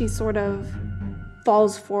 She sort of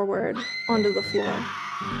falls forward onto the floor.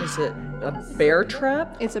 Is it a bear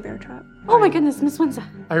trap? It's a bear trap. Oh my goodness, Miss Windsor.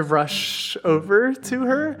 I rush over to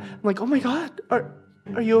her. I'm like, oh my god, are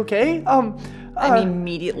you okay? I'm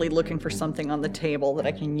immediately looking for something on the table that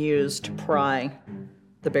I can use to pry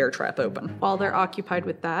the bear trap open. While they're occupied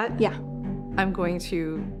with that, Yeah. I'm going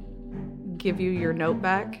to give you your note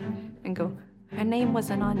back and go, Her name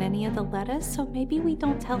wasn't on any of the letters, so maybe we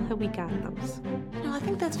don't tell her we got those. No, I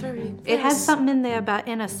think that's very... It has something in there about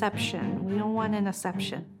interception. We don't want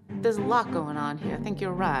interception. There's a lot going on here. I think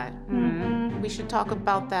you're right. We should talk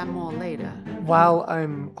about that more later. While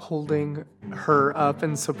I'm holding her up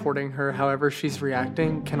and supporting her however she's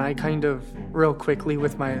reacting, can I kind of, real quickly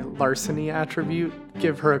with my larceny attribute,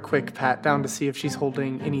 give her a quick pat down to see if she's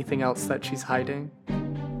holding anything else that she's hiding?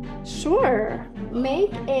 Sure.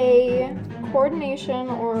 Make a coordination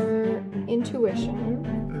or intuition.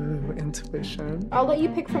 Ooh, intuition. I'll let you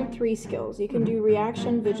pick from 3 skills. You can do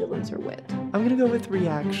reaction, vigilance, or wit. I'm gonna go with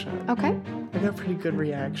reaction. Okay. I got pretty good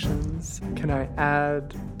reactions. Can I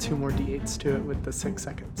add 2 more d8s to it with the 6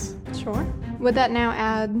 seconds? Sure. Would that now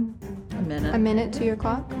add A a minute to your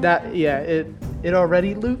clock? It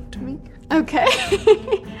already looped me. Okay.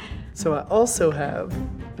 So I also have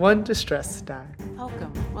 1 distress die.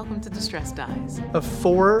 Welcome to Distress Dice. A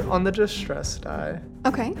 4 on the distress die.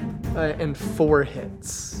 Okay. And 4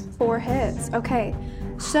 hits. 4 hits. Okay.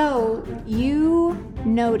 So you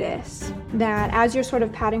notice that as you're sort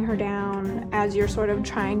of patting her down, as you're sort of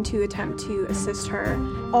trying to attempt to assist her,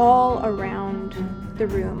 all around the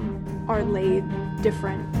room are laid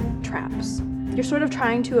different traps. You're sort of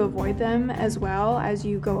trying to avoid them as well as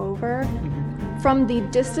you go over. From the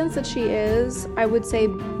distance that she is, I would say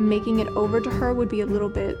making it over to her would be a little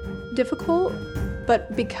bit difficult,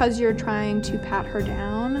 but because you're trying to pat her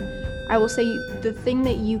down, I will say the thing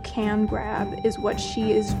that you can grab is what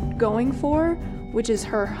she is going for, which is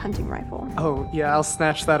her hunting rifle. Oh, yeah, I'll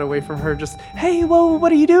snatch that away from her. Just, hey, whoa,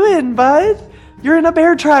 what are you doing, bud? You're in a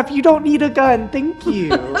bear trap. You don't need a gun. Thank you.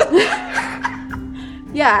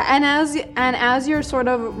 Yeah, and as you're sort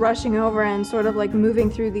of rushing over and sort of like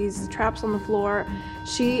moving through these traps on the floor,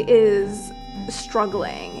 she is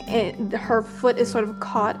struggling. Her foot is sort of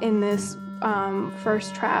caught in this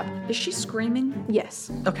first trap. Is she screaming?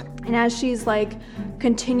 Yes. Okay. And as she's like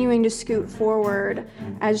continuing to scoot forward,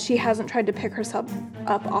 as she hasn't tried to pick herself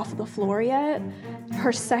up off the floor yet,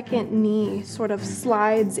 her second knee sort of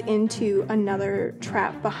slides into another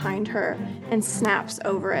trap behind her and snaps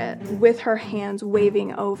over it with her hands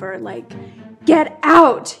waving over like, "Get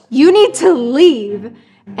out! You need to leave!"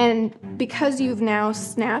 And because you've now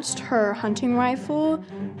snatched her hunting rifle,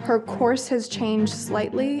 her course has changed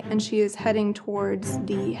slightly and she is heading towards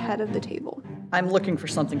the head of the table. I'm looking for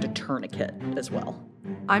something to tourniquet as well.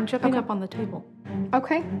 I'm jumping up on the table.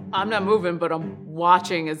 Okay. I'm not moving, but I'm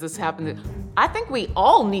watching as this happens. I think we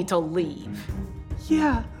all need to leave.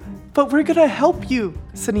 Yeah, but we're gonna help you,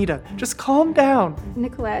 Sunita. Just calm down.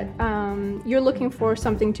 Nicolette, you're looking for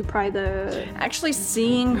something to pry the... Actually,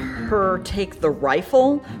 seeing her take the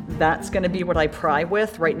rifle, that's going to be what I pry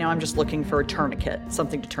with. Right now, I'm just looking for a tourniquet,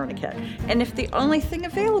 something to tourniquet. And if the only thing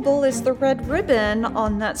available is the red ribbon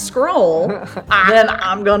on that scroll, then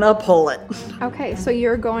I'm going to pull it. Okay, so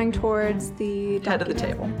you're going towards the... Head of the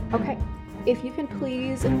table. Okay. If you can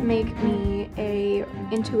please make me a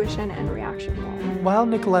intuition and reaction roll. While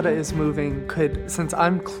Nicoletta is moving, since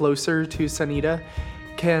I'm closer to Sanita,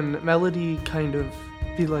 can Melody kind of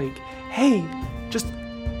be like, hey, just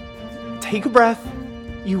take a breath.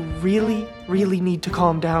 You really, really need to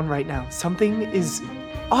calm down right now. Something is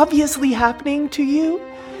obviously happening to you,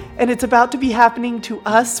 and it's about to be happening to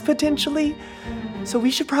us potentially. So we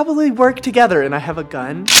should probably work together. And I have a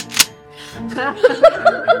gun.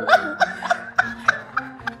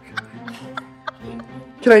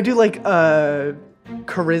 Can I do like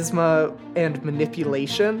charisma and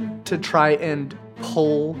manipulation to try and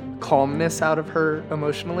pull calmness out of her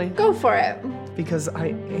emotionally? Go for it. Because I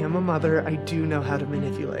am a mother, I do know how to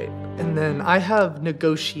manipulate. And then I have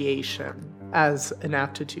negotiation as an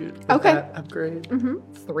aptitude. With that upgrade.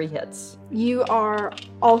 3 hits. You are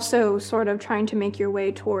also sort of trying to make your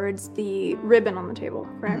way towards the ribbon on the table,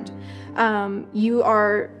 correct? You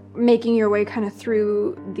are making your way kind of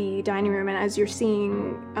through the dining room, and as you're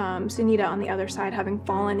seeing Sunita on the other side having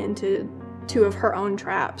fallen into 2 of her own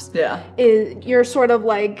traps, you're sort of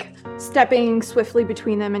like stepping swiftly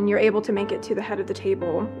between them, and you're able to make it to the head of the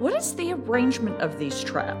table. What is the arrangement of these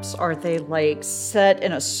traps? Are they like set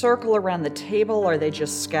in a circle around the table? Are they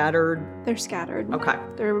just scattered? They're scattered. Okay.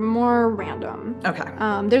 They're more random. Okay.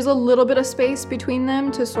 There's a little bit of space between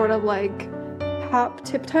them to sort of like hop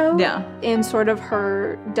tiptoe. Yeah. In sort of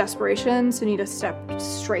her desperation, Sunita stepped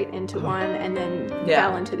straight into one and then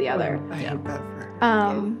fell into the other. I hate that for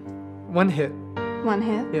her. 1 hit. 1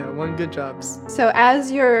 hit. Yeah, 1 good job. So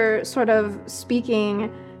as you're sort of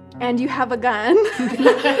speaking, and you have a gun.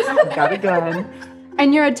 Got a gun.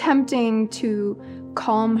 And you're attempting to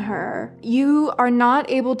calm her. You are not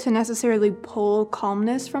able to necessarily pull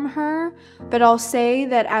calmness from her, but I'll say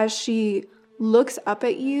that as she looks up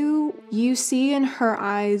at you, you see in her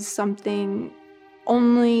eyes something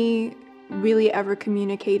only really ever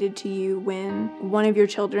communicated to you when one of your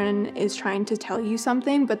children is trying to tell you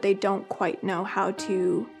something, but they don't quite know how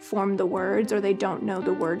to form the words, or they don't know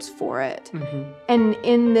the words for it. And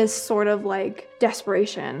in this sort of like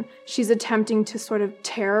desperation, she's attempting to sort of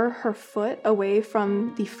tear her foot away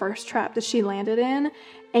from the first trap that she landed in,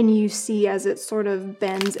 and you see as it sort of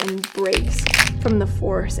bends and breaks from the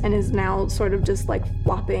force and is now sort of just like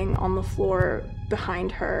flopping on the floor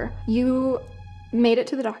behind her. You made it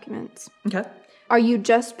to the documents. Okay. Are you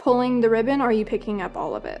just pulling the ribbon, or are you picking up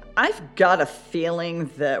all of it? I've got a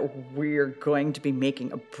feeling that we're going to be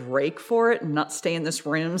making a break for it and not stay in this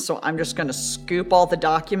room, so I'm just going to scoop all the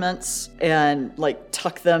documents and like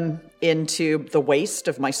tuck them into the waist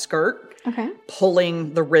of my skirt,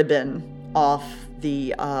 pulling the ribbon off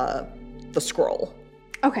the scroll.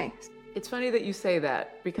 Okay. It's funny that you say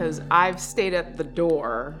that, because I've stayed at the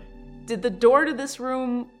door. Did the door to this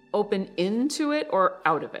room open into it or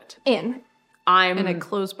out of it? In. And it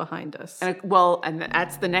closed behind us. And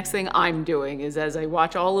that's the next thing I'm doing, is as I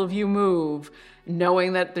watch all of you move,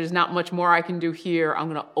 knowing that there's not much more I can do here, I'm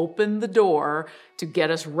going to open the door to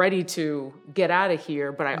get us ready to get out of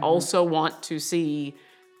here. But I also want to see,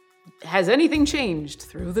 has anything changed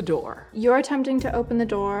through the door? You're attempting to open the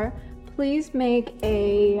door. Please make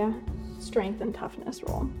a strength and toughness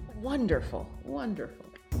roll. Wonderful, wonderful.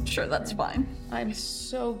 Sure, that's fine. I'm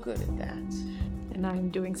so good at that. And I'm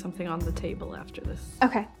doing something on the table after this.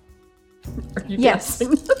 Okay. Are you Yes.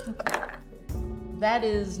 dancing? That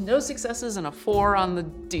is no successes and a 4 on the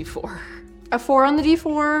D4. A 4 on the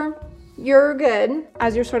D4. You're good.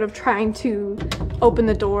 As you're sort of trying to open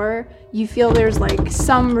the door, you feel there's like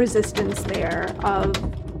some resistance there of,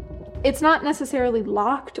 it's not necessarily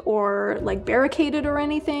locked or like barricaded or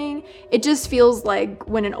anything. It just feels like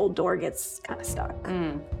when an old door gets kind of stuck.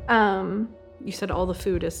 You said all the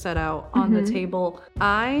food is set out on the table.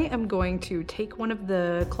 I am going to take one of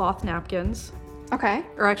the cloth napkins. Okay.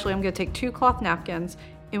 Or actually, I'm going to take 2 cloth napkins.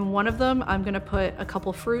 In one of them, I'm going to put a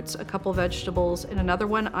couple fruits, a couple vegetables. In another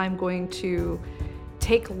one, I'm going to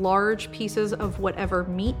take large pieces of whatever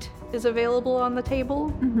meat is available on the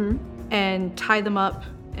table and tie them up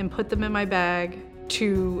and put them in my bag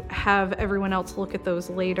to have everyone else look at those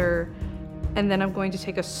later. And then I'm going to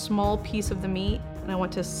take a small piece of the meat and I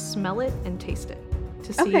want to smell it and taste it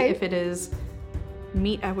to see if it is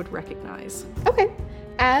meat I would recognize. Okay.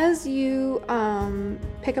 As you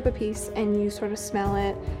pick up a piece and you sort of smell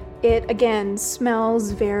it, it again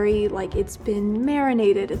smells very like it's been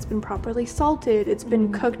marinated, it's been properly salted, it's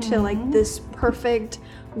been cooked to like this perfect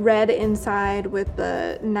red inside with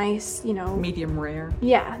the nice, medium rare.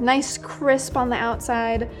 Yeah, nice crisp on the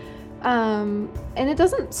outside. And it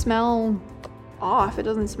doesn't smell off. It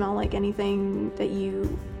doesn't smell like anything that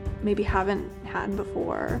you maybe haven't had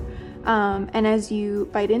before. And as you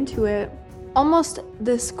bite into it, almost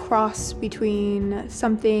this cross between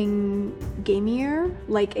something gamier,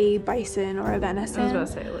 like a bison or a venison. I was about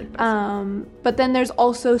to say, like bison. But then there's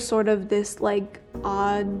also sort of this, like,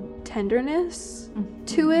 odd tenderness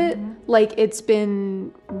to it. Like, it's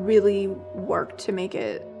been really worked to make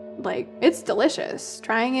it, like, it's delicious.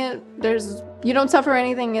 Trying it, you don't suffer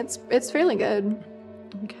anything. It's fairly good.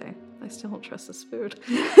 Okay. I still don't trust this food.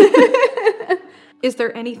 Is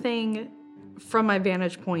there anything, from my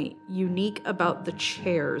vantage point, unique about the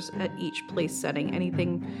chairs at each place setting?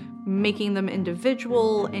 Anything making them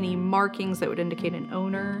individual? Any markings that would indicate an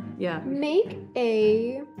owner? Yeah. Make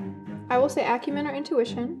I will say acumen or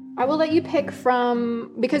intuition. I will let you pick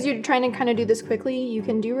from, because you're trying to kind of do this quickly, you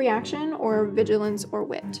can do reaction or vigilance or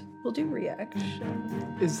wit. We'll do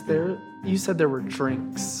reaction. You said there were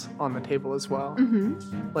drinks on the table as well?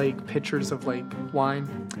 Mm-hmm. Like pitchers of, like,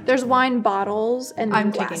 wine? There's wine bottles and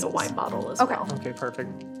I'm glasses. taking a wine bottle as Okay. well. Okay,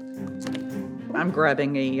 perfect. I'm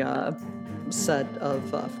grabbing a set of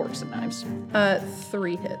forks and knives.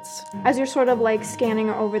 3 hits. As you're sort of like scanning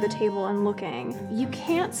over the table and looking, you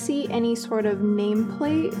can't see any sort of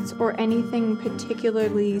nameplates or anything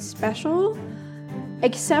particularly special,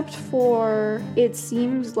 except for it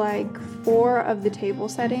seems like 4 of the table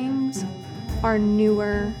settings are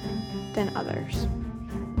newer than others.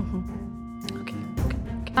 Okay.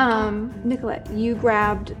 Nicolette, you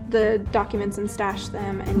grabbed the documents and stashed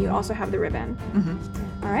them, and you also have the ribbon.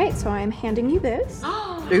 All right, so I'm handing you this.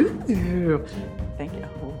 Ooh. Thank you.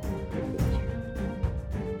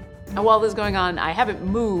 And while this is going on, I haven't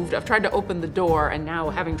moved. I've tried to open the door, and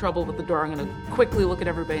now having trouble with the door, I'm going to quickly look at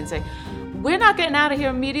everybody and say, we're not getting out of here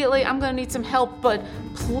immediately. I'm going to need some help, but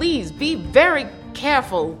please be very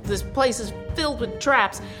careful. This place is filled with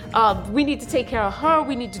traps. We need to take care of her.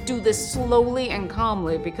 We need to do this slowly and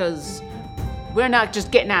calmly because we're not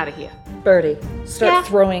just getting out of here. Birdie, start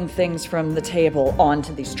throwing things from the table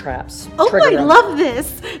onto these traps. Oh, Trigger I them. love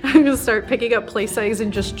this. I'm gonna start picking up place eggs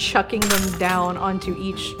and just chucking them down onto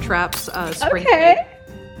each trap's spring. Okay.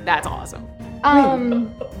 That's awesome.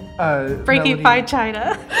 Frankie Melody- Pie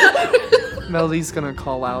China. Melody's gonna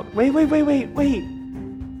call out, wait.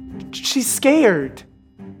 She's scared.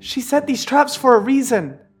 She set these traps for a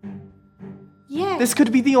reason. Yeah. This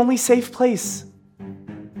could be the only safe place.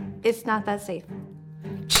 It's not that safe.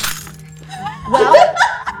 Well,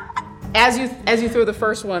 as you throw the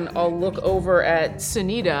first one, I'll look over at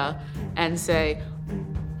Sunita and say,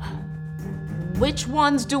 which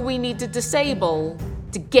ones do we need to disable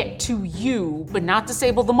to get to you, but not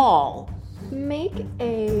disable them all? Make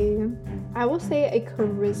I will say a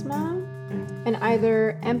charisma and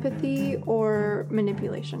either empathy or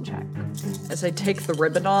manipulation check. As I take the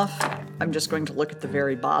ribbon off, I'm just going to look at the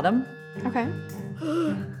very bottom, Okay.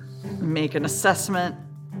 make an assessment,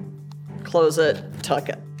 close it, tuck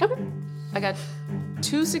it. Okay. I got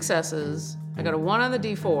 2 successes. I got a 1 on the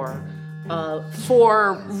D4.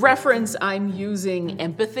 For reference, I'm using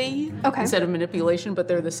empathy instead of manipulation, but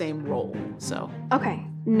they're the same roll, so. Okay.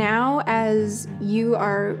 Now, as you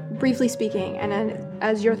are briefly speaking and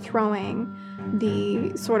as you're throwing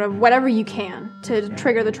the sort of whatever you can to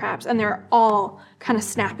trigger the traps, and they're all kind of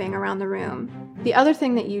snapping around the room, the other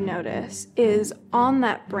thing that you notice is on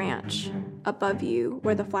that branch above you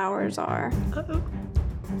where the flowers are,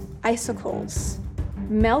 icicles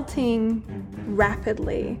melting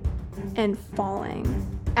rapidly and falling.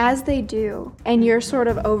 As they do, and you're sort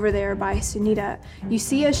of over there by Sunita, you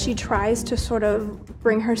see as she tries to sort of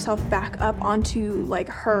bring herself back up onto like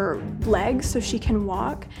her legs so she can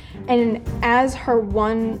walk, and as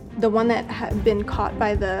the one that had been caught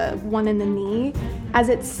by the one in the knee, as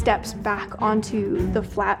it steps back onto the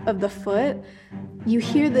flat of the foot, you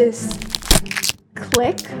hear this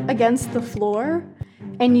click against the floor,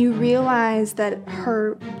 and you realize that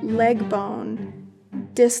her leg bone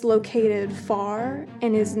dislocated far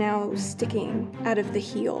and is now sticking out of the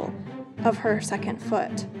heel of her second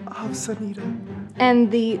foot. Oh, Sunita.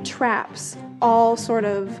 And the traps, all sort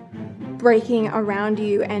of breaking around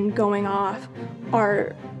you and going off,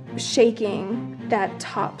 are shaking that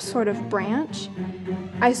top sort of branch.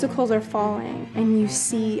 Icicles are falling, and you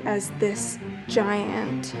see as this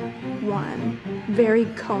giant one, very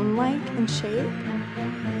cone-like in shape,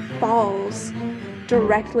 falls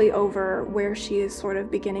directly over where she is sort of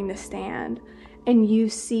beginning to stand. And you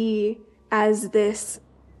see as this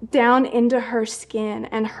down into her skin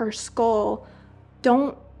and her skull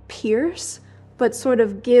don't pierce, but sort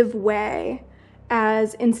of give way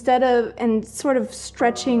as instead of, and sort of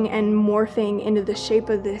stretching and morphing into the shape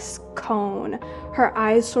of this cone, her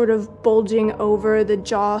eyes sort of bulging over, the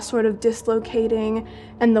jaw sort of dislocating,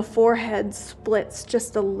 and the forehead splits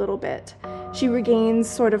just a little bit. She regains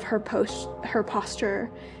sort of her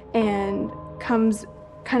posture and comes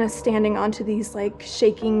kind of standing onto these like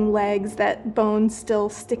shaking legs, that bone still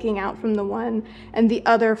sticking out from the one, and the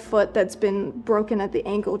other foot that's been broken at the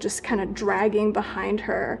ankle just kind of dragging behind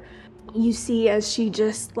her. You see as she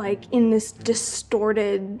just like in this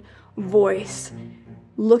distorted voice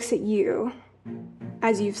looks at you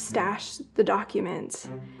as you've stashed the documents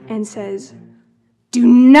and says, "Do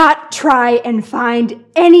not try and find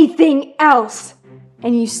anything else."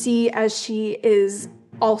 And you see as she is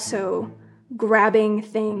also grabbing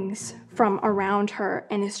things from around her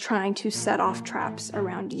and is trying to set off traps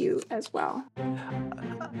around you as well.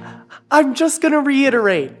 I'm just gonna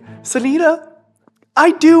reiterate, Sunita,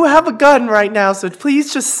 I do have a gun right now, so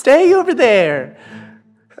please just stay over there.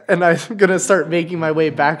 And I'm gonna start making my way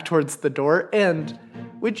back towards the door. And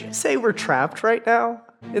would you say we're trapped right now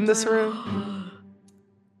in this room?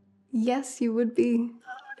 Yes, you would be.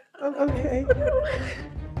 Oh, okay.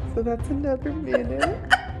 So that's another minute.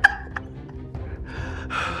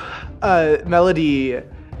 Melody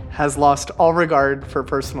has lost all regard for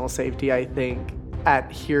personal safety, I think,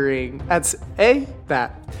 at hearing,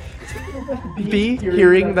 B,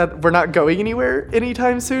 hearing that we're not going anywhere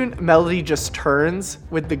anytime soon. Melody just turns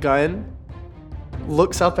with the gun,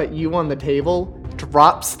 looks up at you on the table,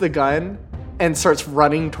 drops the gun, and starts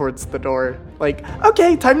running towards the door. Like,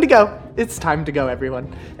 okay, time to go. It's time to go,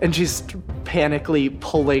 everyone. And she's panically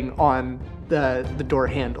pulling on the door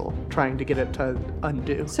handle, trying to get it to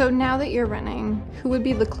undo. So now that you're running, who would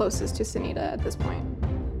be the closest to Sunita at this point?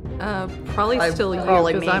 Probably still you,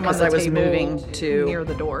 probably me, because I'm on 'cause the I was table moving to near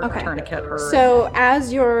the door. Okay. Tourniquet her. So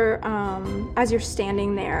as you're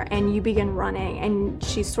standing there and you begin running and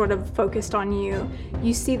she's sort of focused on you,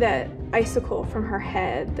 you see that icicle from her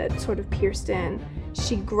head that sort of pierced in.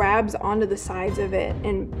 She grabs onto the sides of it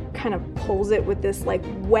and kind of pulls it with this like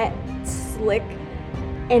wet slick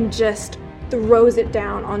and just throws it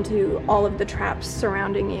down onto all of the traps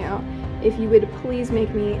surrounding you. If you would please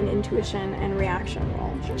make me an intuition and reaction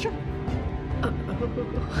roll. Sure.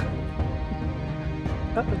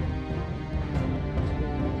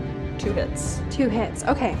 2 hits. 2 hits,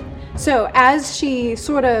 okay. So as she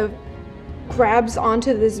sort of grabs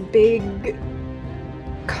onto this big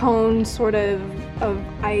cone sort of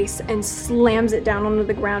ice and slams it down onto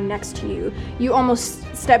the ground next to you, you almost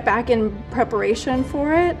step back in preparation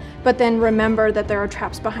for it, but then remember that there are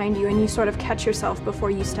traps behind you and you sort of catch yourself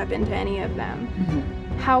before you step into any of them.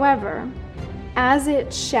 Mm-hmm. However, as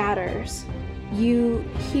it shatters, you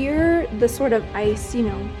hear the sort of ice,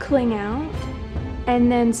 cling out,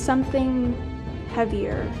 and then something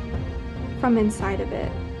heavier from inside of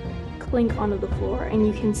it clink onto the floor, and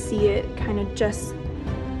you can see it kind of just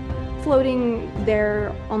floating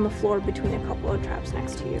there on the floor between a couple of traps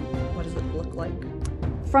next to you. What does it look like?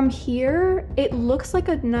 From here, it looks like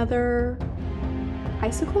another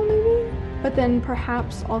icicle maybe, but then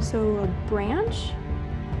perhaps also a branch.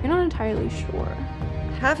 You're not entirely sure.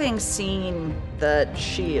 Having seen that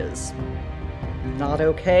she is not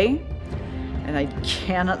okay, and I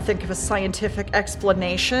cannot think of a scientific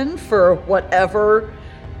explanation for whatever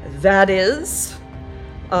that is,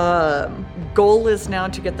 goal is now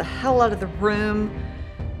to get the hell out of the room,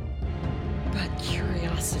 but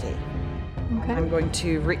curiosity. Okay. I'm going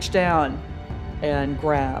to reach down and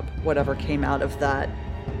grab whatever came out of that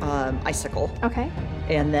icicle. Okay.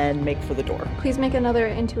 And then make for the door. Please make another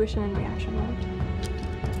intuition and reaction roll.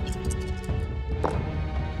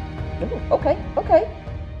 Oh, okay.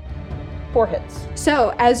 4 hits.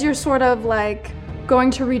 So as you're sort of like going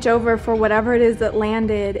to reach over for whatever it is that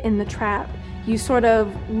landed in the trap, you sort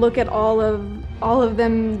of look at all of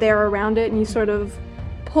them there around it, and you sort of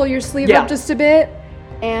pull your sleeve up just a bit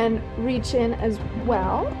and reach in as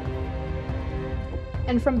well.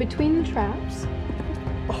 And from between the traps,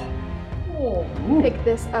 pick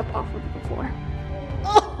this up off of the floor.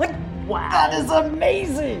 Oh, wow. That is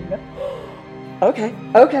amazing. Okay.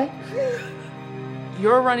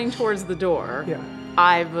 You're running towards the door. Yeah.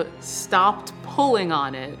 I've stopped pulling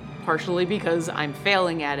on it, partially because I'm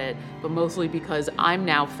failing at it, but mostly because I'm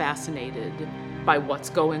now fascinated by what's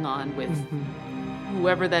going on with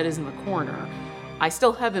whoever that is in the corner. I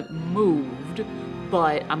still haven't moved,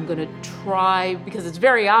 but I'm gonna try, because it's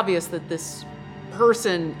very obvious that this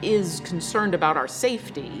person is concerned about our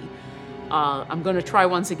safety. I'm gonna try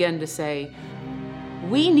once again to say,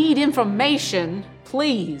 We need information,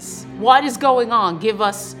 please. What is going on? Give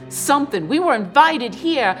us something. We were invited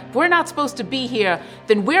here. If we're not supposed to be here,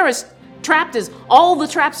 then we're as trapped as all the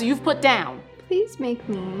traps that you've put down. Please make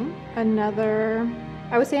me another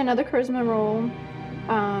charisma roll.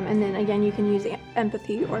 And then again, you can use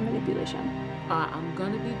empathy or manipulation. I'm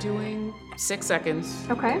gonna be doing 6 seconds.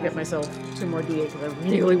 Okay. To get myself 2 more D8 because I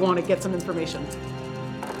really want to get some information.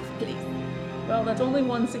 Please. Well, that's only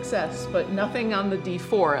 1 success, but nothing on the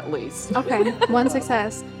D4 at least. Okay, 1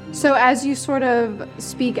 success. So as you sort of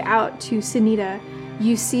speak out to Sunita,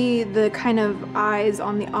 you see the kind of eyes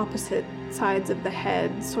on the opposite sides of the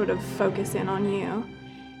head sort of focus in on you.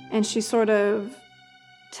 And she sort of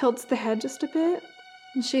tilts the head just a bit.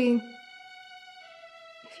 And she,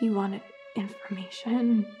 if you wanted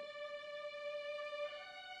information,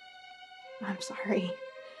 I'm sorry.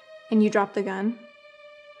 And you drop the gun.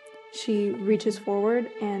 She reaches forward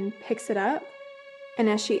and picks it up. And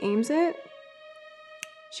as she aims it,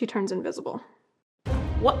 she turns invisible.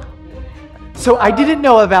 What? So I didn't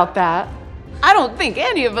know about that. I don't think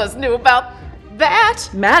any of us knew about that.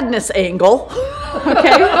 Madness angle.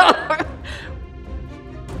 Okay.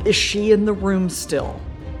 Is she in the room still?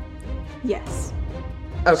 Yes.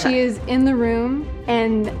 Okay. She is in the room,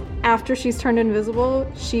 and after she's turned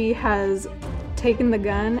invisible, she has taken the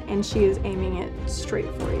gun and she is aiming it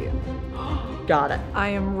straight for you. Got it. I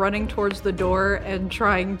am running towards the door and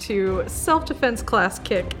trying to self-defense class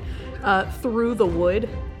kick through the wood.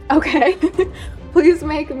 Okay. Please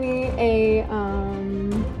make me a,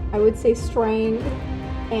 I would say strength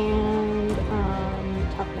and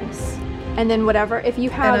toughness. And then whatever, if you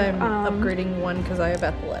have... And I'm upgrading 1 because I have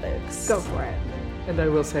athletics. Go for it. And I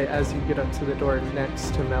will say, as you get up to the door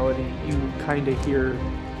next to Melody, you kind of hear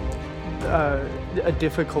a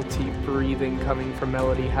difficulty breathing coming from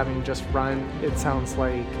Melody, having just run. It sounds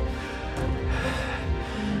like...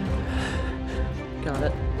 Got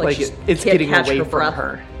it. Like she's it's can't getting catch away her from breath.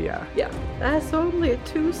 her. Yeah. Yeah. That's only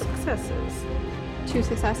 2 successes. 2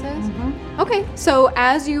 successes? Okay, so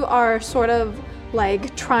as you are sort of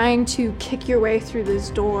like trying to kick your way through this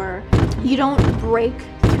door, you don't break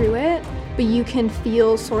through it, but you can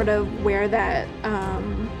feel sort of where that,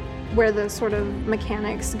 where the sort of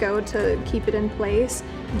mechanics go to keep it in place.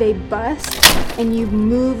 They bust, and you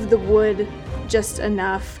move the wood just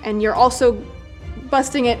enough, and you're also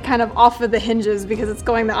busting it kind of off of the hinges because it's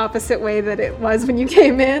going the opposite way that it was when you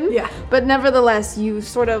came in. Yeah. But nevertheless, you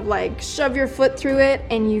sort of like shove your foot through it,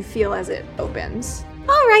 and you feel as it opens.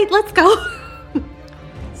 All right, let's go.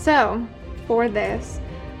 So, for this,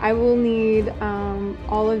 I will need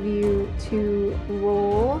all of you to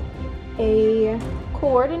roll a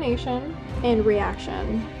coordination and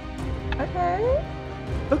reaction. Okay.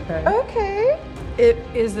 Okay. Okay.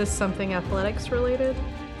 Is this something athletics related?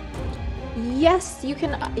 Yes, you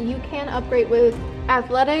can upgrade with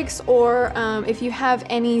athletics or if you have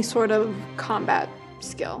any sort of combat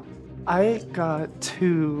skill. I got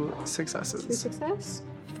 2 successes. 2 success?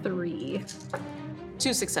 3.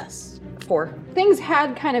 2 success. 4. Things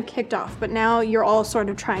had kind of kicked off, but now you're all sort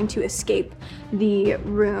of trying to escape the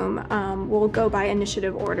room. We'll go by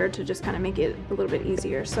initiative order to just kind of make it a little bit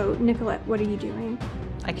easier. So, Nicolette, what are you doing?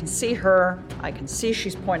 I can see her. I can see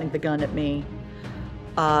she's pointing the gun at me.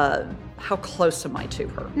 How close am I to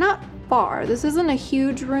her? Not far. This isn't a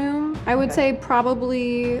huge room. I would say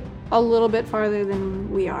probably a little bit farther than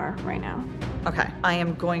we are right now. Okay. I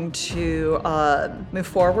am going to move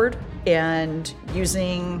forward and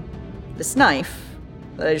using this knife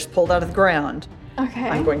that I just pulled out of the ground, Okay.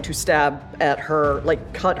 I'm going to stab at her,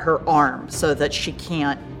 like cut her arm so that she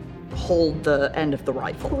can't hold the end of the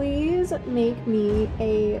rifle. Please make me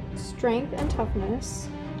a strength and toughness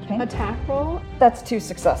attack roll. That's 2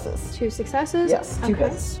 successes. 2 successes? Yes, 2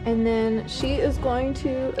 hits. And then she is going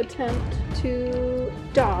to attempt to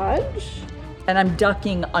dodge. And I'm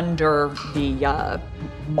ducking under the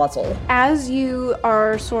muzzle. As you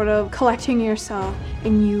are sort of collecting yourself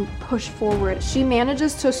and you push forward, she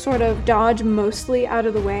manages to sort of dodge mostly out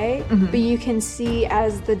of the way, but you can see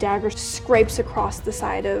as the dagger scrapes across the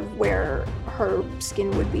side of where her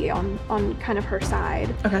skin would be on kind of her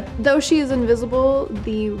side. Okay. Though she is invisible,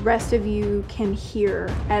 the rest of you can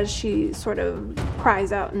hear as she sort of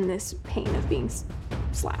cries out in this pain of being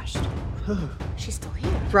slashed. She's still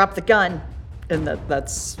here. Drop the gun. And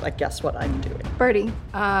that's, I guess, what I'm doing. Birdie.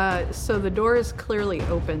 So the door is clearly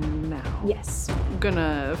open now. Yes. I'm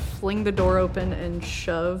gonna fling the door open and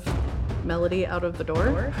shove Melody out of the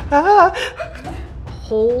door.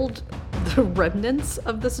 Hold the remnants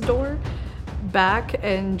of this door back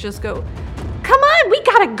and just go, Come on, we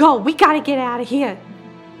gotta go. We gotta get out of here.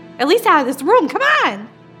 At least out of this room. Come on.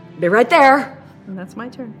 Be right there. And that's my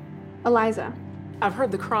turn. Eliza. I've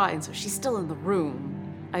heard the cry, and so she's still in the room.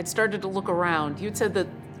 I'd started to look around. You'd said that,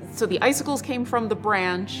 so the icicles came from the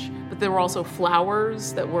branch, but there were also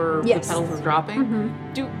flowers that were, Yes. the petals were dropping.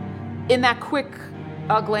 In that quick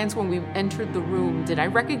glance when we entered the room, did I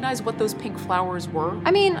recognize what those pink flowers were?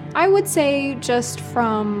 I mean, I would say just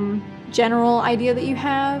from general idea that you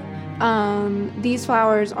have, these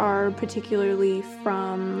flowers are particularly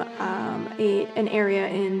from an area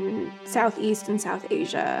in Southeast and South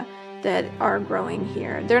Asia that are growing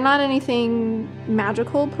here. They're not anything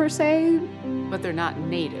magical per se. But they're not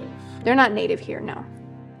native. They're not native here, no.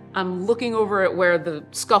 I'm looking over at where the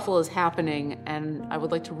scuffle is happening, and I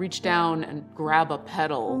would like to reach down and grab a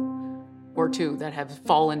petal or two that have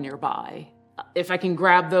fallen nearby. If I can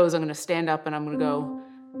grab those, I'm going to stand up and I'm going to go,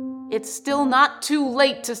 "It's still not too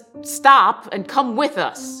late to stop and come with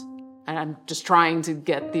us." And I'm just trying to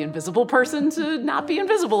get the invisible person to not be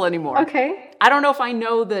invisible anymore. Okay. I don't know if I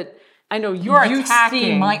know that. I know you're You attacking.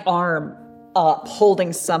 see my arm up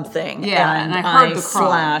holding something. Yeah, and I heard the cry.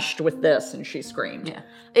 slashed with this and she screamed. Yeah.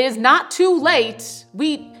 It is not too late.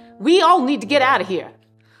 We all need to get out of here.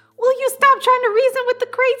 Will you stop trying to reason with the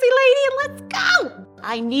crazy lady and let's go?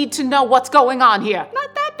 I need to know what's going on here.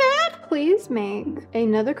 Not that bad. Please make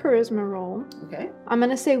another charisma roll. Okay. I'm going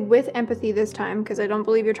to say with empathy this time because I don't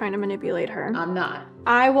believe you're trying to manipulate her. I'm not.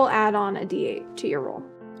 I will add on a d8 to your roll.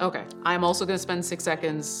 Okay. I'm also going to spend 6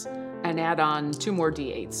 seconds and add on 2 more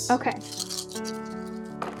d8s. Okay.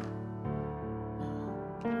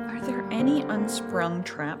 Are there any unsprung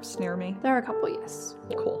traps near me? There are a couple, yes.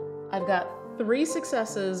 Cool. I've got 3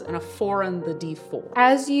 successes and a 4 on the d4.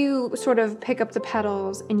 As you sort of pick up the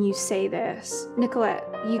petals and you say this, Nicolette,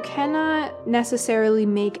 you cannot necessarily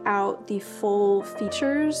make out the full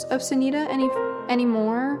features of Sunita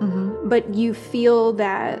anymore, but you feel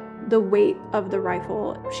that the weight of the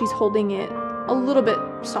rifle, she's holding it a little bit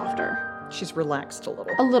softer. She's relaxed a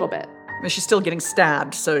little. A little bit. I mean, she's still getting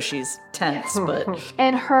stabbed, so she's tense, but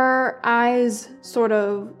And her eyes sort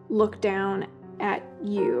of look down at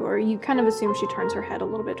you, or you kind of assume she turns her head a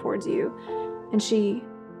little bit towards you, and she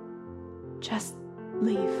just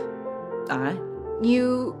leave.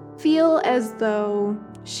 You feel as though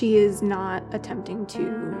she is not attempting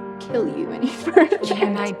to kill you any further.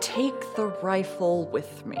 Can I take the rifle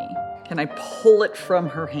with me? Can I pull it from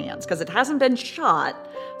her hands? Because it hasn't been shot,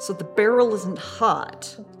 so the barrel isn't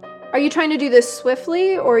hot. Are you trying to do this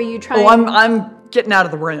swiftly, or are you trying? Oh, I'm getting out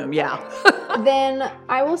of the room, yeah. Then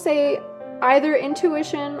I will say either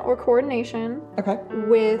intuition or coordination. Okay.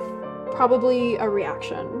 With probably a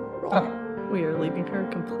reaction roll. Okay. We are leaving her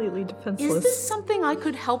completely defenseless. Is this something I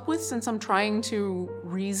could help with since I'm trying to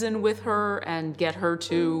reason with her and get her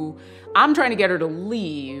to... I'm trying to get her to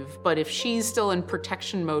leave, but if she's still in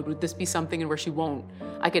protection mode, would this be something where she won't...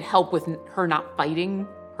 I could help with her not fighting,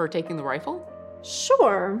 her taking the rifle?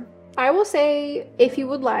 Sure. I will say, if you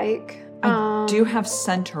would like... I do have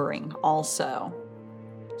centering also.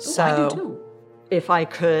 So I do too. if I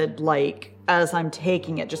could, like, as I'm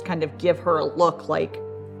taking it, just kind of give her a look like,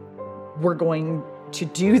 we're going to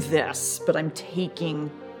do this, but I'm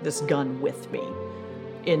taking this gun with me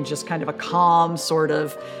in just kind of a calm sort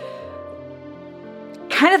of,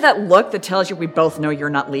 kind of that look that tells you we both know you're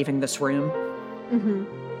not leaving this room.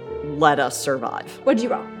 Let us survive. What'd you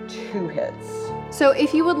roll? 2 hits. So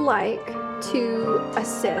if you would like to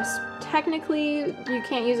assist, technically you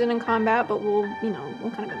can't use it in combat, but we'll kind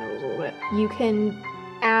of bend the rules a little bit. You can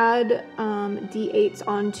add d8s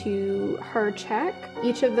onto her check.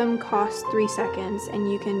 Each of them costs 3 seconds,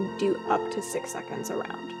 and you can do up to 6 seconds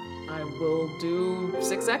around. I will do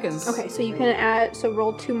 6 seconds. Okay, so you can add, so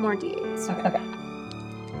roll 2 more d8s. Okay.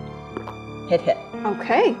 Hit.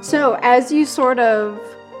 Okay, so as you sort of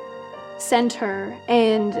center,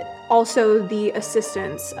 and also the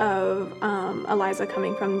assistance of Eliza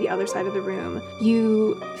coming from the other side of the room,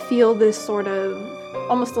 you feel this sort of,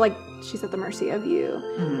 almost like she's at the mercy of you,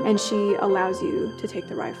 and she allows you to take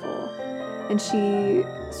the rifle. And she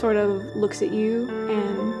sort of looks at you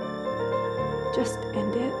and just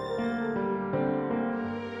end it.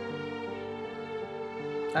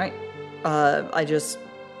 All right. I just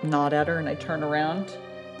nod at her and I turn around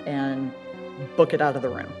and book it out of the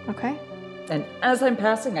room. Okay. And as I'm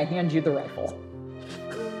passing, I hand you the rifle.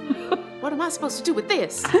 What am I supposed to do with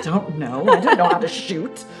this? I don't know. I don't know how to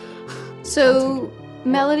shoot. So,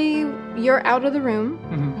 Melody, you're out of the room.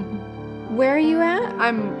 Where are you at?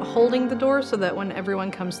 I'm holding the door so that when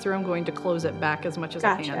everyone comes through, I'm going to close it back as much as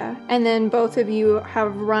I can. Gotcha. And then both of you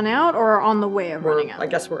have run out or are on the way of running out? I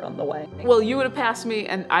guess we're on the way. Well, you would have passed me,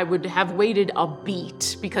 and I would have waited a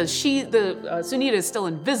beat because Sunita is still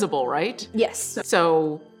invisible, right? Yes.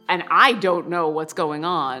 So and I don't know what's going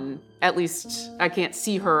on. At least I can't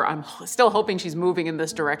see her. I'm still hoping she's moving in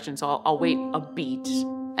this direction, so I'll wait a beat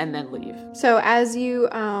and then leave. So as you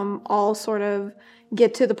all sort of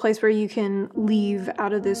get to the place where you can leave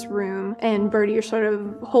out of this room, and Birdie, you're sort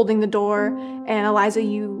of holding the door, and Eliza,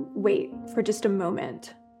 you wait for just a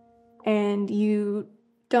moment, and you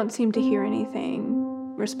don't seem to hear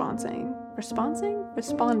anything responding.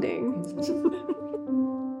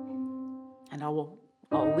 And I'll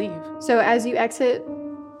leave. So as you exit,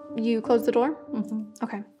 you close the door? Mm-hmm.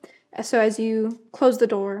 Okay. So as you close the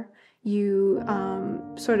door, you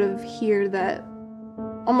sort of hear that,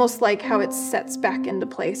 almost like how it sets back into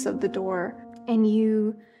place of the door, and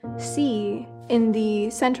you see in the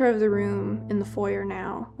center of the room, in the foyer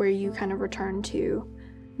now, where you kind of return to,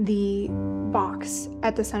 the box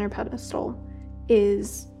at the center pedestal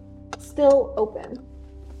is still open.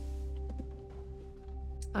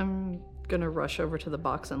 I'm gonna rush over to the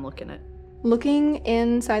box and look in it. Looking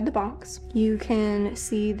inside the box, you can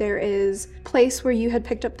see there is a place where you had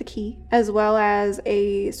picked up the key, as well as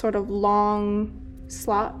a sort of long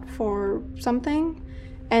slot for something,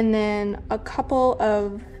 and then a couple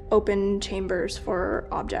of open chambers for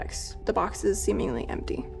objects. The box is seemingly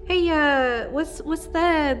empty. Hey, what's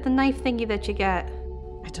the knife thingy that you got?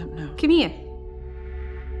 I don't know. Come here.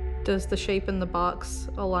 Does the shape in the box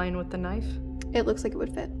align with the knife? It looks like it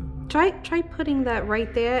would fit. Try putting that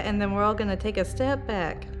right there, and then we're all gonna take a step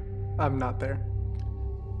back. I'm not there.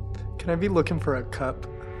 Can I be looking for a cup?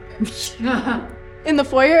 In the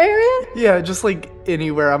foyer area? Yeah, just like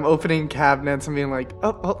anywhere. I'm opening cabinets and being like,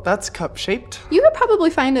 oh, well, that's cup shaped. You could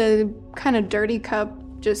probably find a kind of dirty cup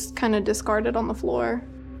just kind of discarded on the floor.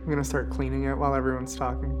 I'm gonna start cleaning it while everyone's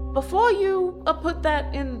talking. Before you put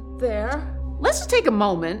that in there, let's just take a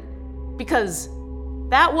moment, because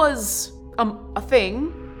that was a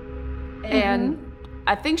thing, and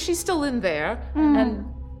I think she's still in there. And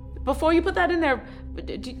before you put that in there,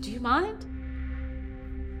 do you mind?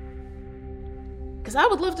 Because I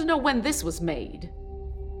would love to know when this was made.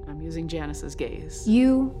 I'm using Janice's gaze.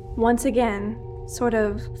 You, once again, sort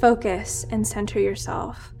of focus and center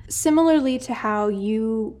yourself. Similarly to how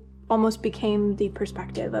you almost became the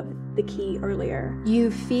perspective of the key earlier,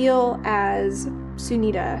 you feel as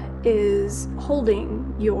Sunita is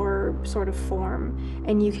holding your sort of form,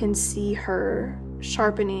 and you can see her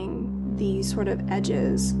sharpening the sort of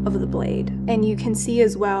edges of the blade. And you can see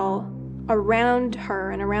as well, around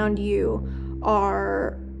her and around you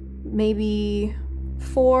are maybe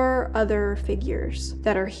 4 other figures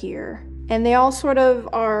that are here. And they all sort of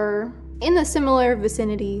are in a similar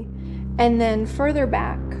vicinity. And then further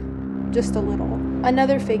back, just a little,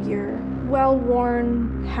 another figure,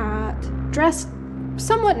 well-worn hat, dressed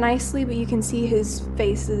somewhat nicely, but you can see his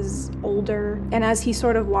face is older. And as he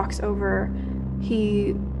sort of walks over,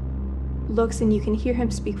 he looks and you can hear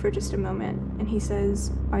him speak for just a moment. And he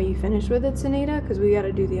says, "Are you finished with it, Sunita? Because we got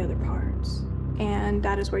to do the other parts." And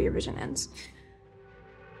that is where your vision ends.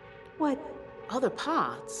 What? Other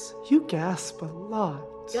parts? You gasp a lot,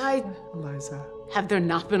 Eliza. Have there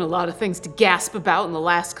not been a lot of things to gasp about in the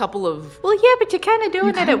last couple of... Well, yeah, but you're kind of doing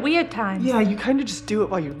it at weird times. Yeah, you kind of just do it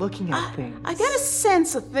while you're looking at things. I get a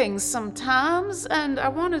sense of things sometimes, and I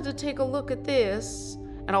wanted to take a look at this.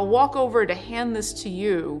 And I'll walk over to hand this to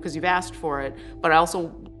you, because you've asked for it, but I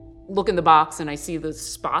also look in the box and I see the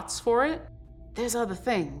spots for it. There's other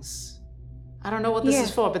things. I don't know what this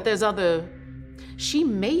is for, but there's other... She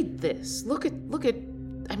made this. Look at,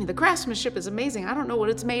 I mean, the craftsmanship is amazing. I don't know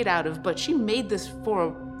what it's made out of, but she made this for a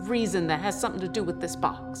reason that has something to do with this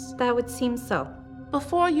box. That would seem so.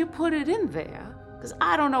 Before you put it in there, because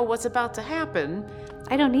I don't know what's about to happen.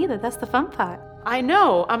 I don't either. That's the fun part. I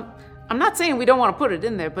know. I'm not saying we don't want to put it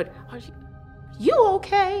in there, but are you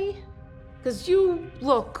okay? Because you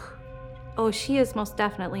look... Oh, she is most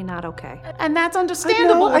definitely not okay. And that's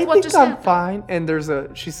understandable with what just happened. I think I'm fine.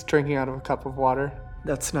 And she's drinking out of a cup of water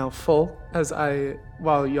that's now full.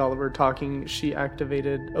 While y'all were talking, she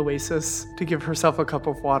activated Oasis to give herself a cup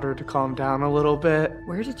of water to calm down a little bit.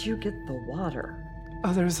 Where did you get the water?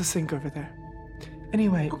 Oh, there's a sink over there.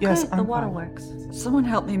 Anyway, yes, I'm the water fine. works. Someone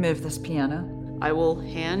help me move this piano. I will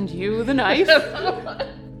hand you the knife.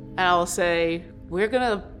 And I'll say, we're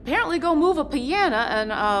gonna apparently go move a piano,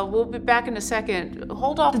 and we'll be back in a second.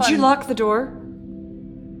 Hold off Did you lock the door?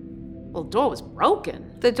 Well, the door was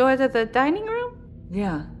broken. The door to the dining room?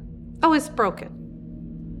 Yeah. Oh, it's broken.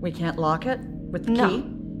 We can't lock it with the No. key?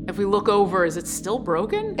 If we look over, is it still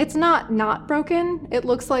broken? It's not broken. It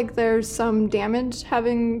looks like there's some damage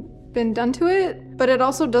having been done to it, but it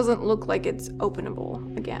also doesn't look like it's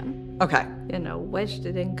openable again. Okay. Wedged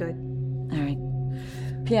it in good. All right.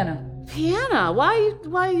 Piano. Piano? Why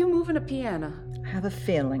are you moving a piano? I have a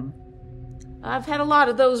feeling. I've had a lot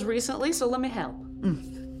of those recently, so let me help.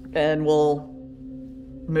 And we'll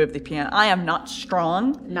move the piano. I am not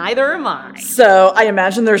strong, Neither am I. so I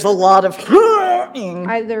imagine there's a lot of.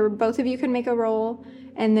 Either both of you can make a roll,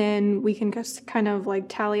 and then we can just kind of like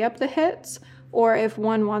tally up the hits, or if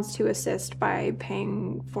one wants to assist by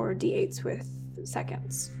paying for d8s with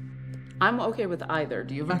seconds. I'm okay with either.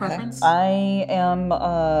 Do you have a preference? I am.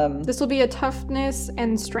 This will be a toughness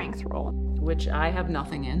and strength roll. Which I have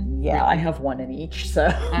nothing in. Yeah, I have one in each. So.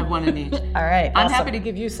 I have one in each. All right. I'm awesome. happy to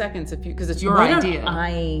give you seconds if you, because it's your Why don't idea.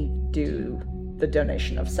 I do the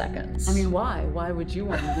donation of seconds. I mean, why? Why would you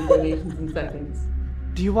want to do donations in seconds?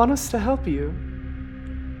 Do you want us to help you?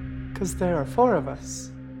 Because there are 4 of us.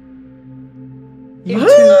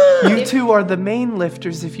 You two are the main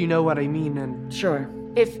lifters, if you know what I mean. And sure.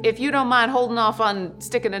 If you don't mind holding off on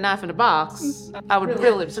sticking a knife in a box, I would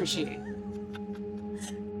really appreciate it.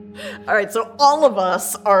 All right, so all of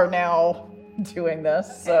us are now doing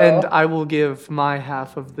this. So. And I will give my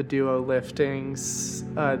half of the duo liftings,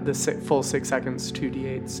 full 6 seconds,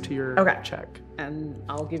 2d8s to your check. And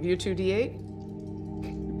I'll give you 2d8.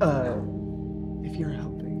 If you're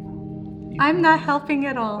helping. I'm not helping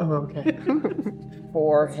at all. Oh, okay.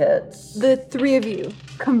 4 hits. The 3 of you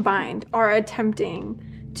combined are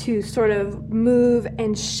attempting to sort of move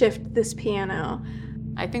and shift this piano.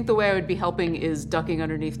 I think the way I would be helping is ducking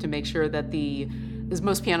underneath to make sure that as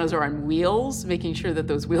most pianos are on wheels, making sure that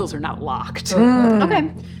those wheels are not locked.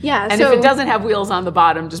 Okay, yeah. And if it doesn't have wheels on the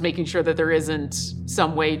bottom, just making sure that there isn't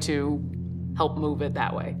some way to help move it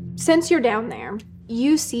that way. Since you're down there,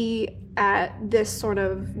 you see at this sort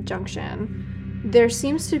of junction, there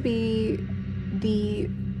seems to be the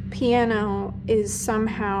piano is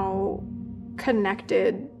somehow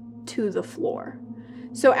connected to the floor.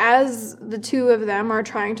 So as the 2 of them are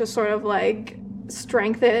trying to sort of like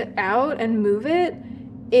strength it out and move it,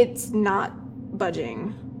 it's not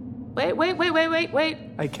budging. Wait.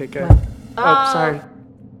 I kick it. Sorry.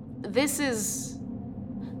 This is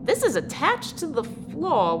attached to the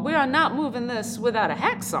floor. We are not moving this without a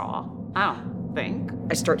hacksaw, I don't think.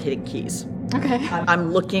 I start hitting keys. Okay.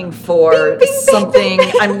 I'm looking for something.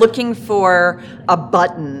 I'm looking for a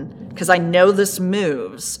button because I know this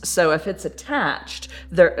moves. So if it's attached,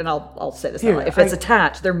 there, and I'll say this. If it's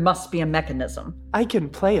attached, there must be a mechanism. I can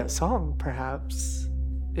play a song, perhaps,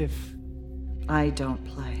 if I don't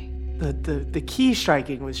play. The key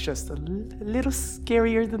striking was just a little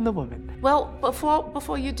scarier than the woman. Well,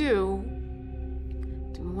 before you do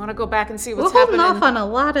we want to go back and see what's We're happening? holding off on a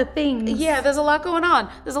lot of things. Yeah, there's a lot going on.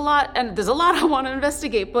 There's a lot I want to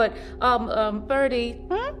investigate. But, Birdie,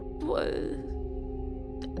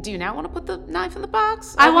 do you now want to put the knife in the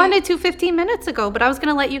box? I wanted to 15 minutes ago, but I was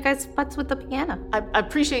gonna let you guys futz with the piano. I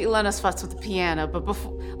appreciate you letting us futz with the piano, but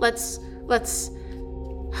before let's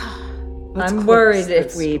I'm worried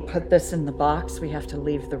if we put this in the box, we have to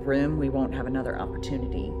leave the room. We won't have another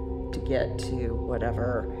opportunity to get to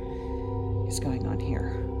whatever is going on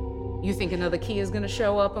here. You think another key is going to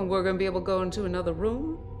show up and we're going to be able to go into another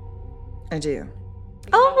room? I do.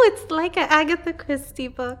 Oh, it's like an Agatha Christie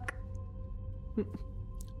book.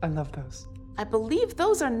 I love those. I believe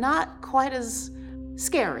those are not quite as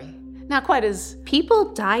scary. Not quite as...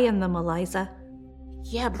 People die in them, Eliza.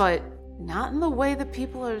 Yeah, but not in the way that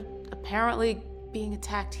people are apparently being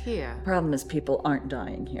attacked here. Problem is people aren't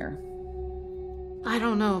dying here. I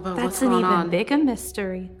don't know about what's That's going an even on. bigger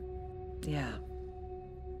mystery. Yeah.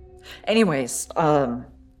 Anyways,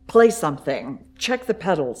 play something. Check the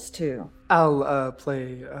pedals, too. I'll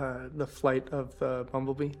play the Flight of the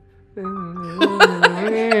Bumblebee.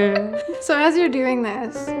 So as you're doing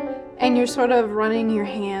this, and you're sort of running your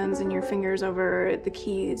hands and your fingers over the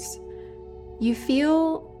keys, you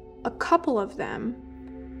feel a couple of them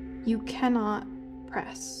you cannot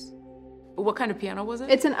press. What kind of piano was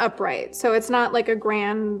it? It's an upright, so it's not like a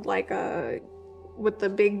grand, like a with the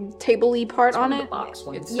big table-y part on it.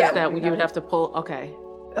 It's just that you would have to pull. Okay.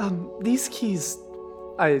 These keys,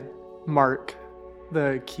 I mark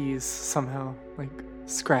the keys somehow, like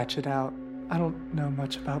scratch it out. I don't know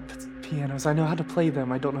much about pianos. I know how to play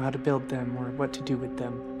them. I don't know how to build them or what to do with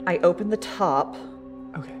them. I open the top.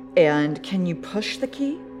 Okay. And can you push the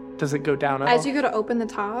key? Does it go down at As all? you go to open the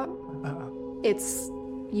top,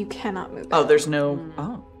 you cannot move it. Oh, there's no.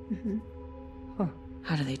 Oh. Mm-hmm. Huh.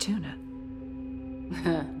 How do they tune it?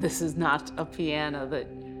 This is not a piano that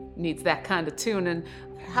needs that kind of tuning.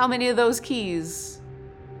 How many of those keys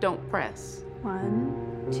don't press?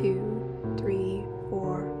 1, 2, 3,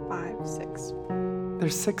 4, 5, 6.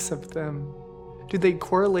 There's 6 of them. Do they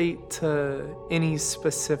correlate to any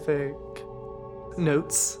specific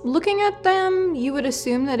notes. Looking at them, you would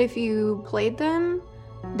assume that if you played them,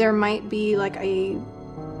 there might be like a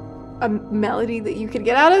melody that you could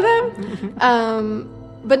get out of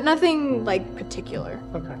them, but nothing like particular.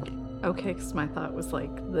 Okay, because my thought was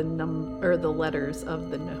like the letters of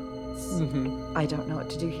the notes. Mm-hmm. I don't know what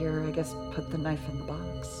to do here. I guess put the knife in the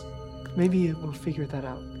box. Maybe we'll figure that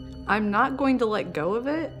out. I'm not going to let go of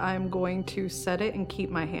it. I'm going to set it and keep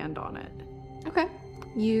my hand on it. Okay.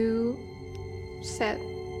 You set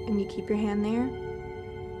and you keep your hand there.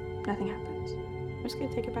 Nothing happens. I'm just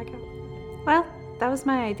gonna take it back out. Well, that was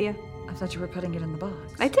my idea. I thought you were putting it in the box.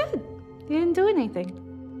 I did. You didn't do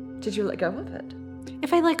anything. Did you let go of it?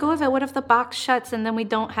 If I let go of it, what if the box shuts and then we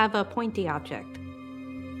don't have a pointy object?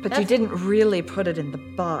 But you didn't really put it in the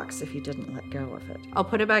box if you didn't let go of it. I'll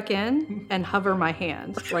put it back in and hover my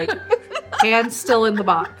hand. Like, hand still in the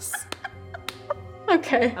box.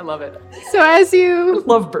 Okay. I love it. So as you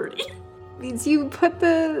Love Birdie. you put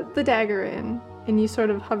the dagger in and you sort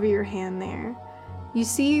of hover your hand there, you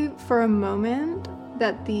see for a moment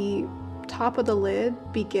that the top of the lid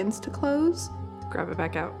begins to close. Grab it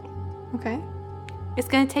back out. Okay. It's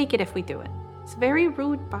gonna take it if we do it. It's a very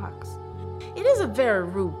rude box. It is a very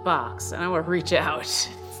rude box, and I'm gonna reach out.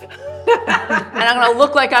 And I'm gonna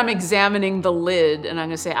look like I'm examining the lid, and I'm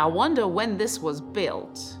gonna say, I wonder when this was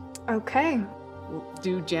built. Okay.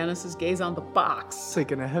 Do Janice's gaze on the box.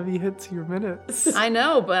 Taking a heavy hit to your minutes. I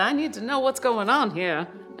know, but I need to know what's going on here.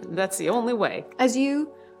 That's the only way. As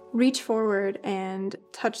you reach forward and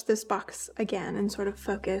touch this box again and sort of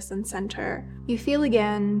focus and center, you feel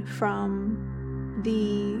again from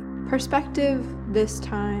the perspective this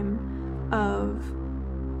time of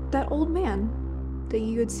that old man that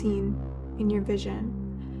you had seen in your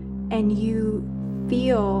vision. And you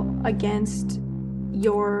feel against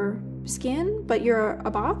your skin, but you're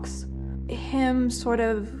a box, him sort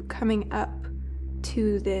of coming up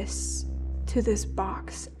to this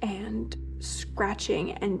box and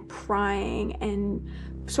scratching and prying and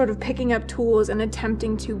sort of picking up tools and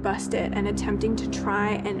attempting to bust it and attempting to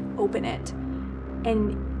try and open it,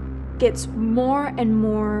 and gets more and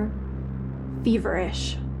more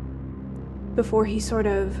feverish before he sort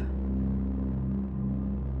of,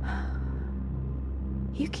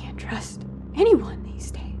 you can't trust anyone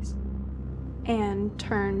these days, and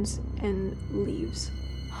turns and leaves.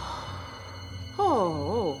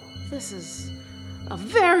 Oh, this is a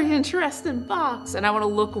very interesting box. And I want to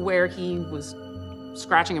look where he was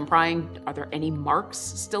scratching and prying. Are there any marks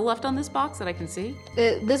still left on this box that I can see?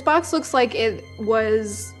 This box looks like it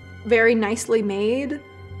was very nicely made,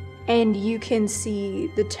 and you can see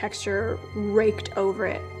the texture raked over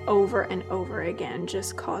it over and over again,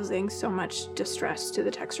 just causing so much distress to the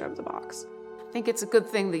texture of the box. I think it's a good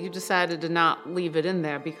thing that you decided to not leave it in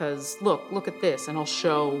there because look at this, and I'll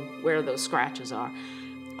show where those scratches are.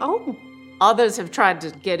 Oh, others have tried to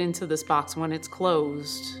get into this box when it's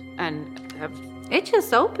closed and have... It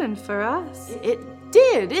just opened for us. It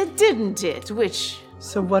did, didn't it? Which...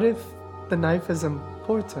 So what if the knife is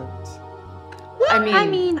important? I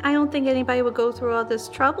mean, I don't think anybody would go through all this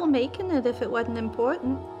trouble making it if it wasn't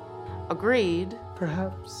important. Agreed.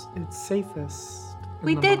 Perhaps it's safest. in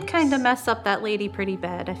We the did box. kind of mess up that lady pretty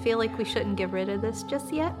bad. I feel like we shouldn't get rid of this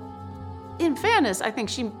just yet. In fairness, I think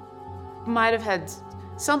she might have had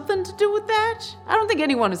something to do with that. I don't think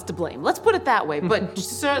anyone is to blame. Let's put it that way. But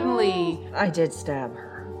certainly, I did stab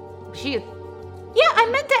her. she... Yeah, I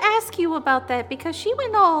meant to ask you about that because she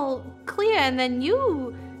went all clear and then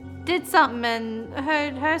you did something and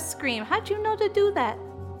heard her scream. How'd you know to do that?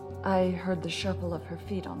 I heard the shuffle of her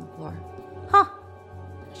feet on the floor. Huh.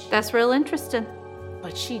 That's real interesting.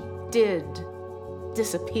 But she did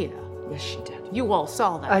disappear. Yes, she did. You all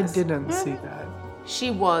saw that. I didn't see that.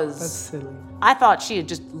 She was... That's silly. I thought she had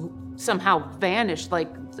just somehow vanished like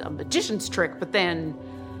a magician's trick, but then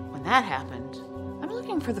when that happened... I'm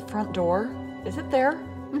looking for the front door. Is it there?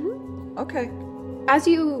 Mm-hmm. Okay. As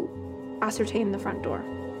you ascertain the front door,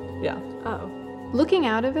 Yeah. looking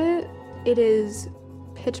out of it, it is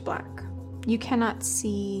pitch black. You cannot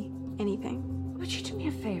see anything. Would you do me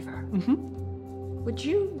a favor? Mm-hmm. Would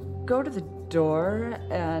you go to the door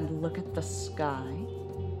and look at the sky?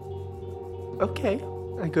 Okay.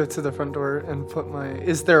 I go to the front door and put my...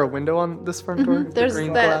 Is there a window on this front door? The There's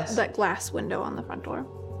green that glass? that glass window on the front door.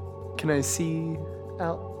 Can I see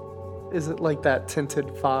out? Is it like that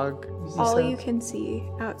tinted fog? All said? you can see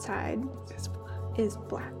outside It's black. is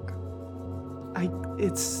black.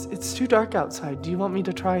 It's too dark outside. Do you want me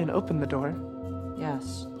to try and open the door?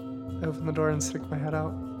 Yes. I open the door and stick my head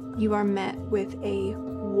out. You are met with a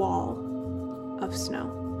wall of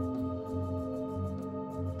snow.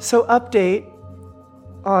 So update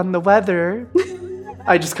on the weather.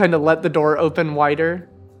 I just kind of let the door open wider.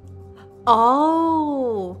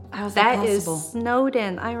 Oh, How's that is possible?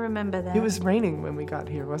 Snowden. I remember that. It was raining when we got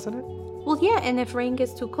here, wasn't it? Well, yeah, and if rain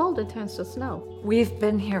gets too cold, it turns to snow. We've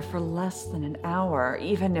been here for less than an hour.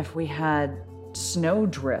 Even if we had snow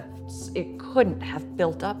drifts, it couldn't have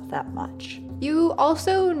built up that much. You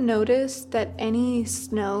also notice that any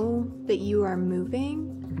snow that you are moving,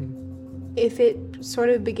 if it sort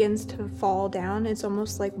of begins to fall down, it's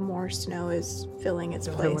almost like more snow is filling its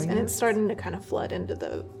place, and it's starting to kind of flood into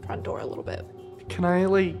the front door a little bit. Can I,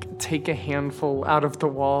 like, take a handful out of the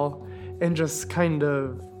wall and just kind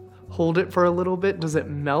of hold it for a little bit? Does it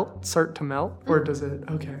start to melt? Or does it,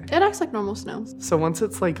 okay. It acts like normal snow. So once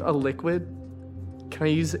it's, like, a liquid, can I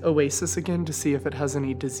use Oasis again to see if it has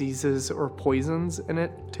any diseases or poisons in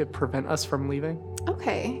it to prevent us from leaving?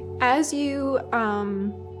 Okay. As you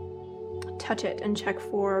touch it and check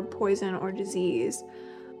for poison or disease,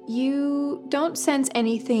 you don't sense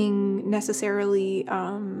anything necessarily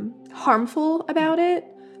harmful about it.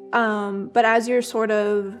 But as you're sort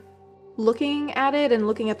of looking at it and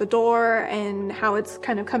looking at the door and how it's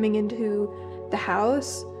kind of coming into the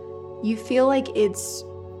house, you feel like it's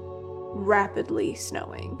rapidly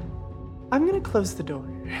snowing. I'm gonna close the door.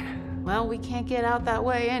 Well, we can't get out that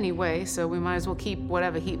way anyway, so we might as well keep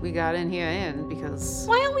whatever heat we got in here in, because...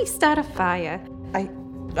 Why don't we start a fire?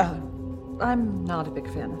 I'm not a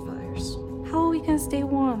big fan of fires. How are we gonna stay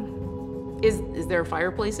warm? Is there a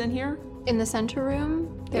fireplace in here? In the center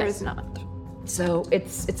room, there Yes. is not. So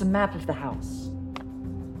it's a map of the house.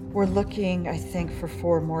 We're looking, I think, for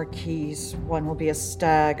 4 more keys. One will be a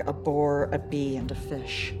stag, a boar, a bee, and a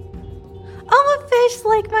fish. Oh, a fish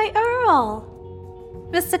like my Earl.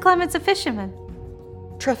 Mr. Clement's a fisherman.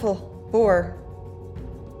 Truffle, boar,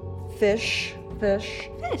 fish. Fish.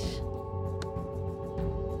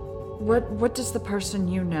 What does the person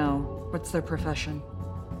you know? What's their profession?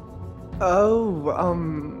 Oh,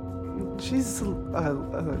 she's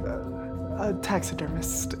a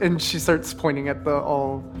taxidermist. And she starts pointing at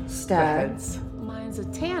the Stag. heads. Mine's a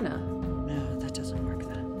Tana. No, that doesn't work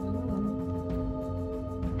then.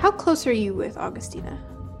 How close are you with Augustina?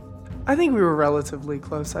 I think we were relatively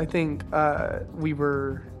close. I think we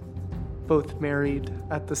were both married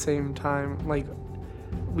at the same time. Like,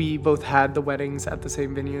 we both had the weddings at the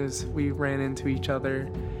same venues. We ran into each other,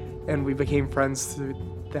 and we became friends through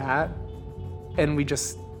that. And we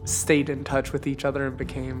just stayed in touch with each other and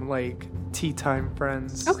became, like, tea time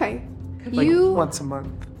friends. Okay. Like, you once a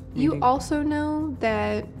month. You meeting. also know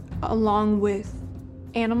that along with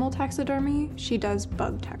animal taxidermy, she does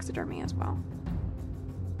bug taxidermy as well.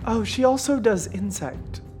 Oh, she also does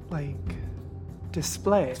insect, like,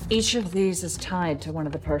 display. Each of these is tied to one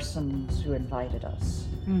of the persons who invited us.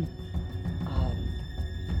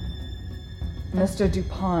 Mr.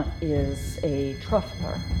 DuPont is a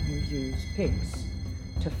truffler who used pigs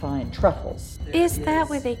to find truffles. Is that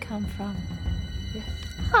where they come from? Yes.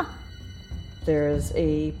 Huh. There is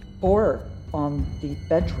a boar on the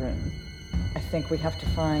bedroom. I think we have to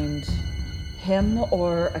find him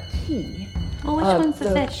or a key. Well, which one's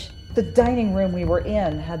the fish? The dining room we were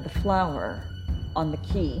in had the flower on the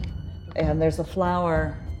key, and there's a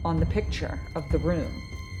flower on the picture of the room.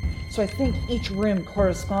 So I think each room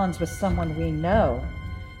corresponds with someone we know,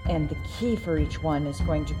 and the key for each one is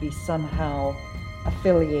going to be somehow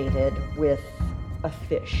affiliated with a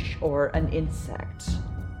fish or an insect.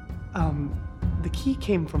 The key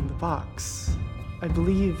came from the box. I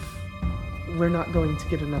believe we're not going to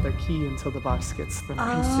get another key until the box gets the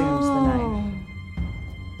knife. Consumes the knife.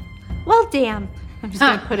 Well, damn. I'm just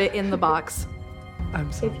gonna put it in the box.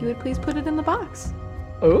 I'm sorry. If you would please put it in the box.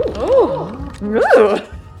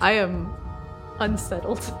 I am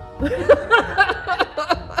unsettled.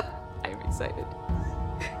 I'm excited.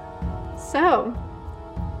 So,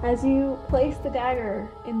 as you place the dagger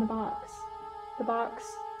in the box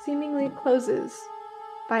seemingly closes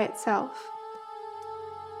by itself.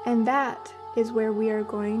 And that is where we are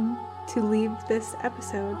going to leave this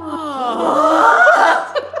episode.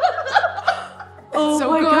 Oh so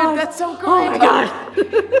my good. God. That's so good. Oh my God.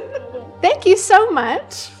 Thank you so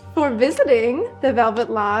much for visiting the Velvet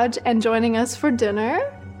Lodge and joining us for dinner.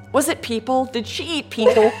 Was it people? Did she eat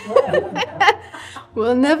people?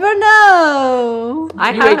 We'll never know.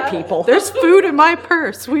 You ate people. There's food in my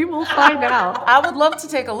purse. We will find out. I would love to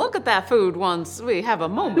take a look at that food once we have a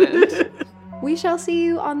moment. We shall see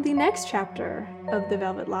you on the next chapter of the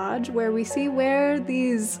Velvet Lodge, where we see where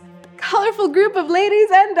these colorful group of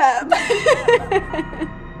ladies end up.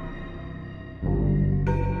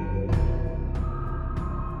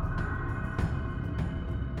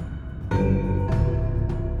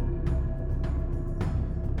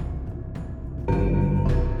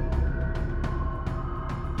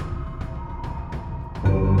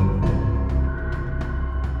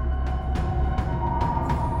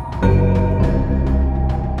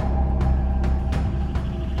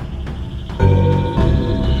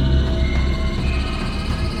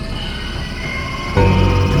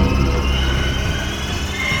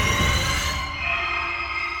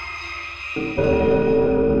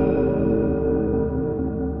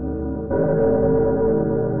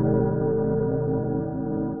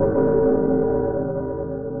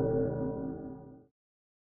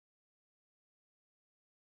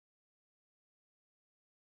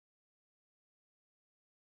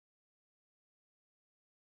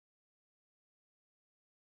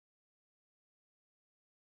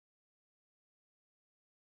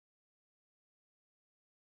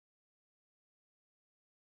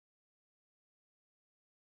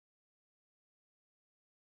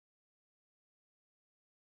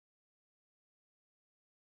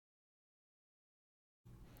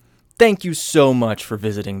 thank you so much for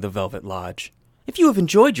visiting the Velvet Lodge. If you have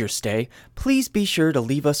enjoyed your stay, please be sure to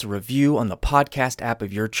leave us a review on the podcast app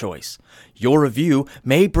of your choice. Your review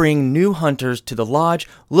may bring new hunters to the lodge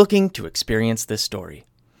looking to experience this story.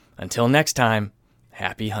 Until next time,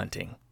 happy hunting.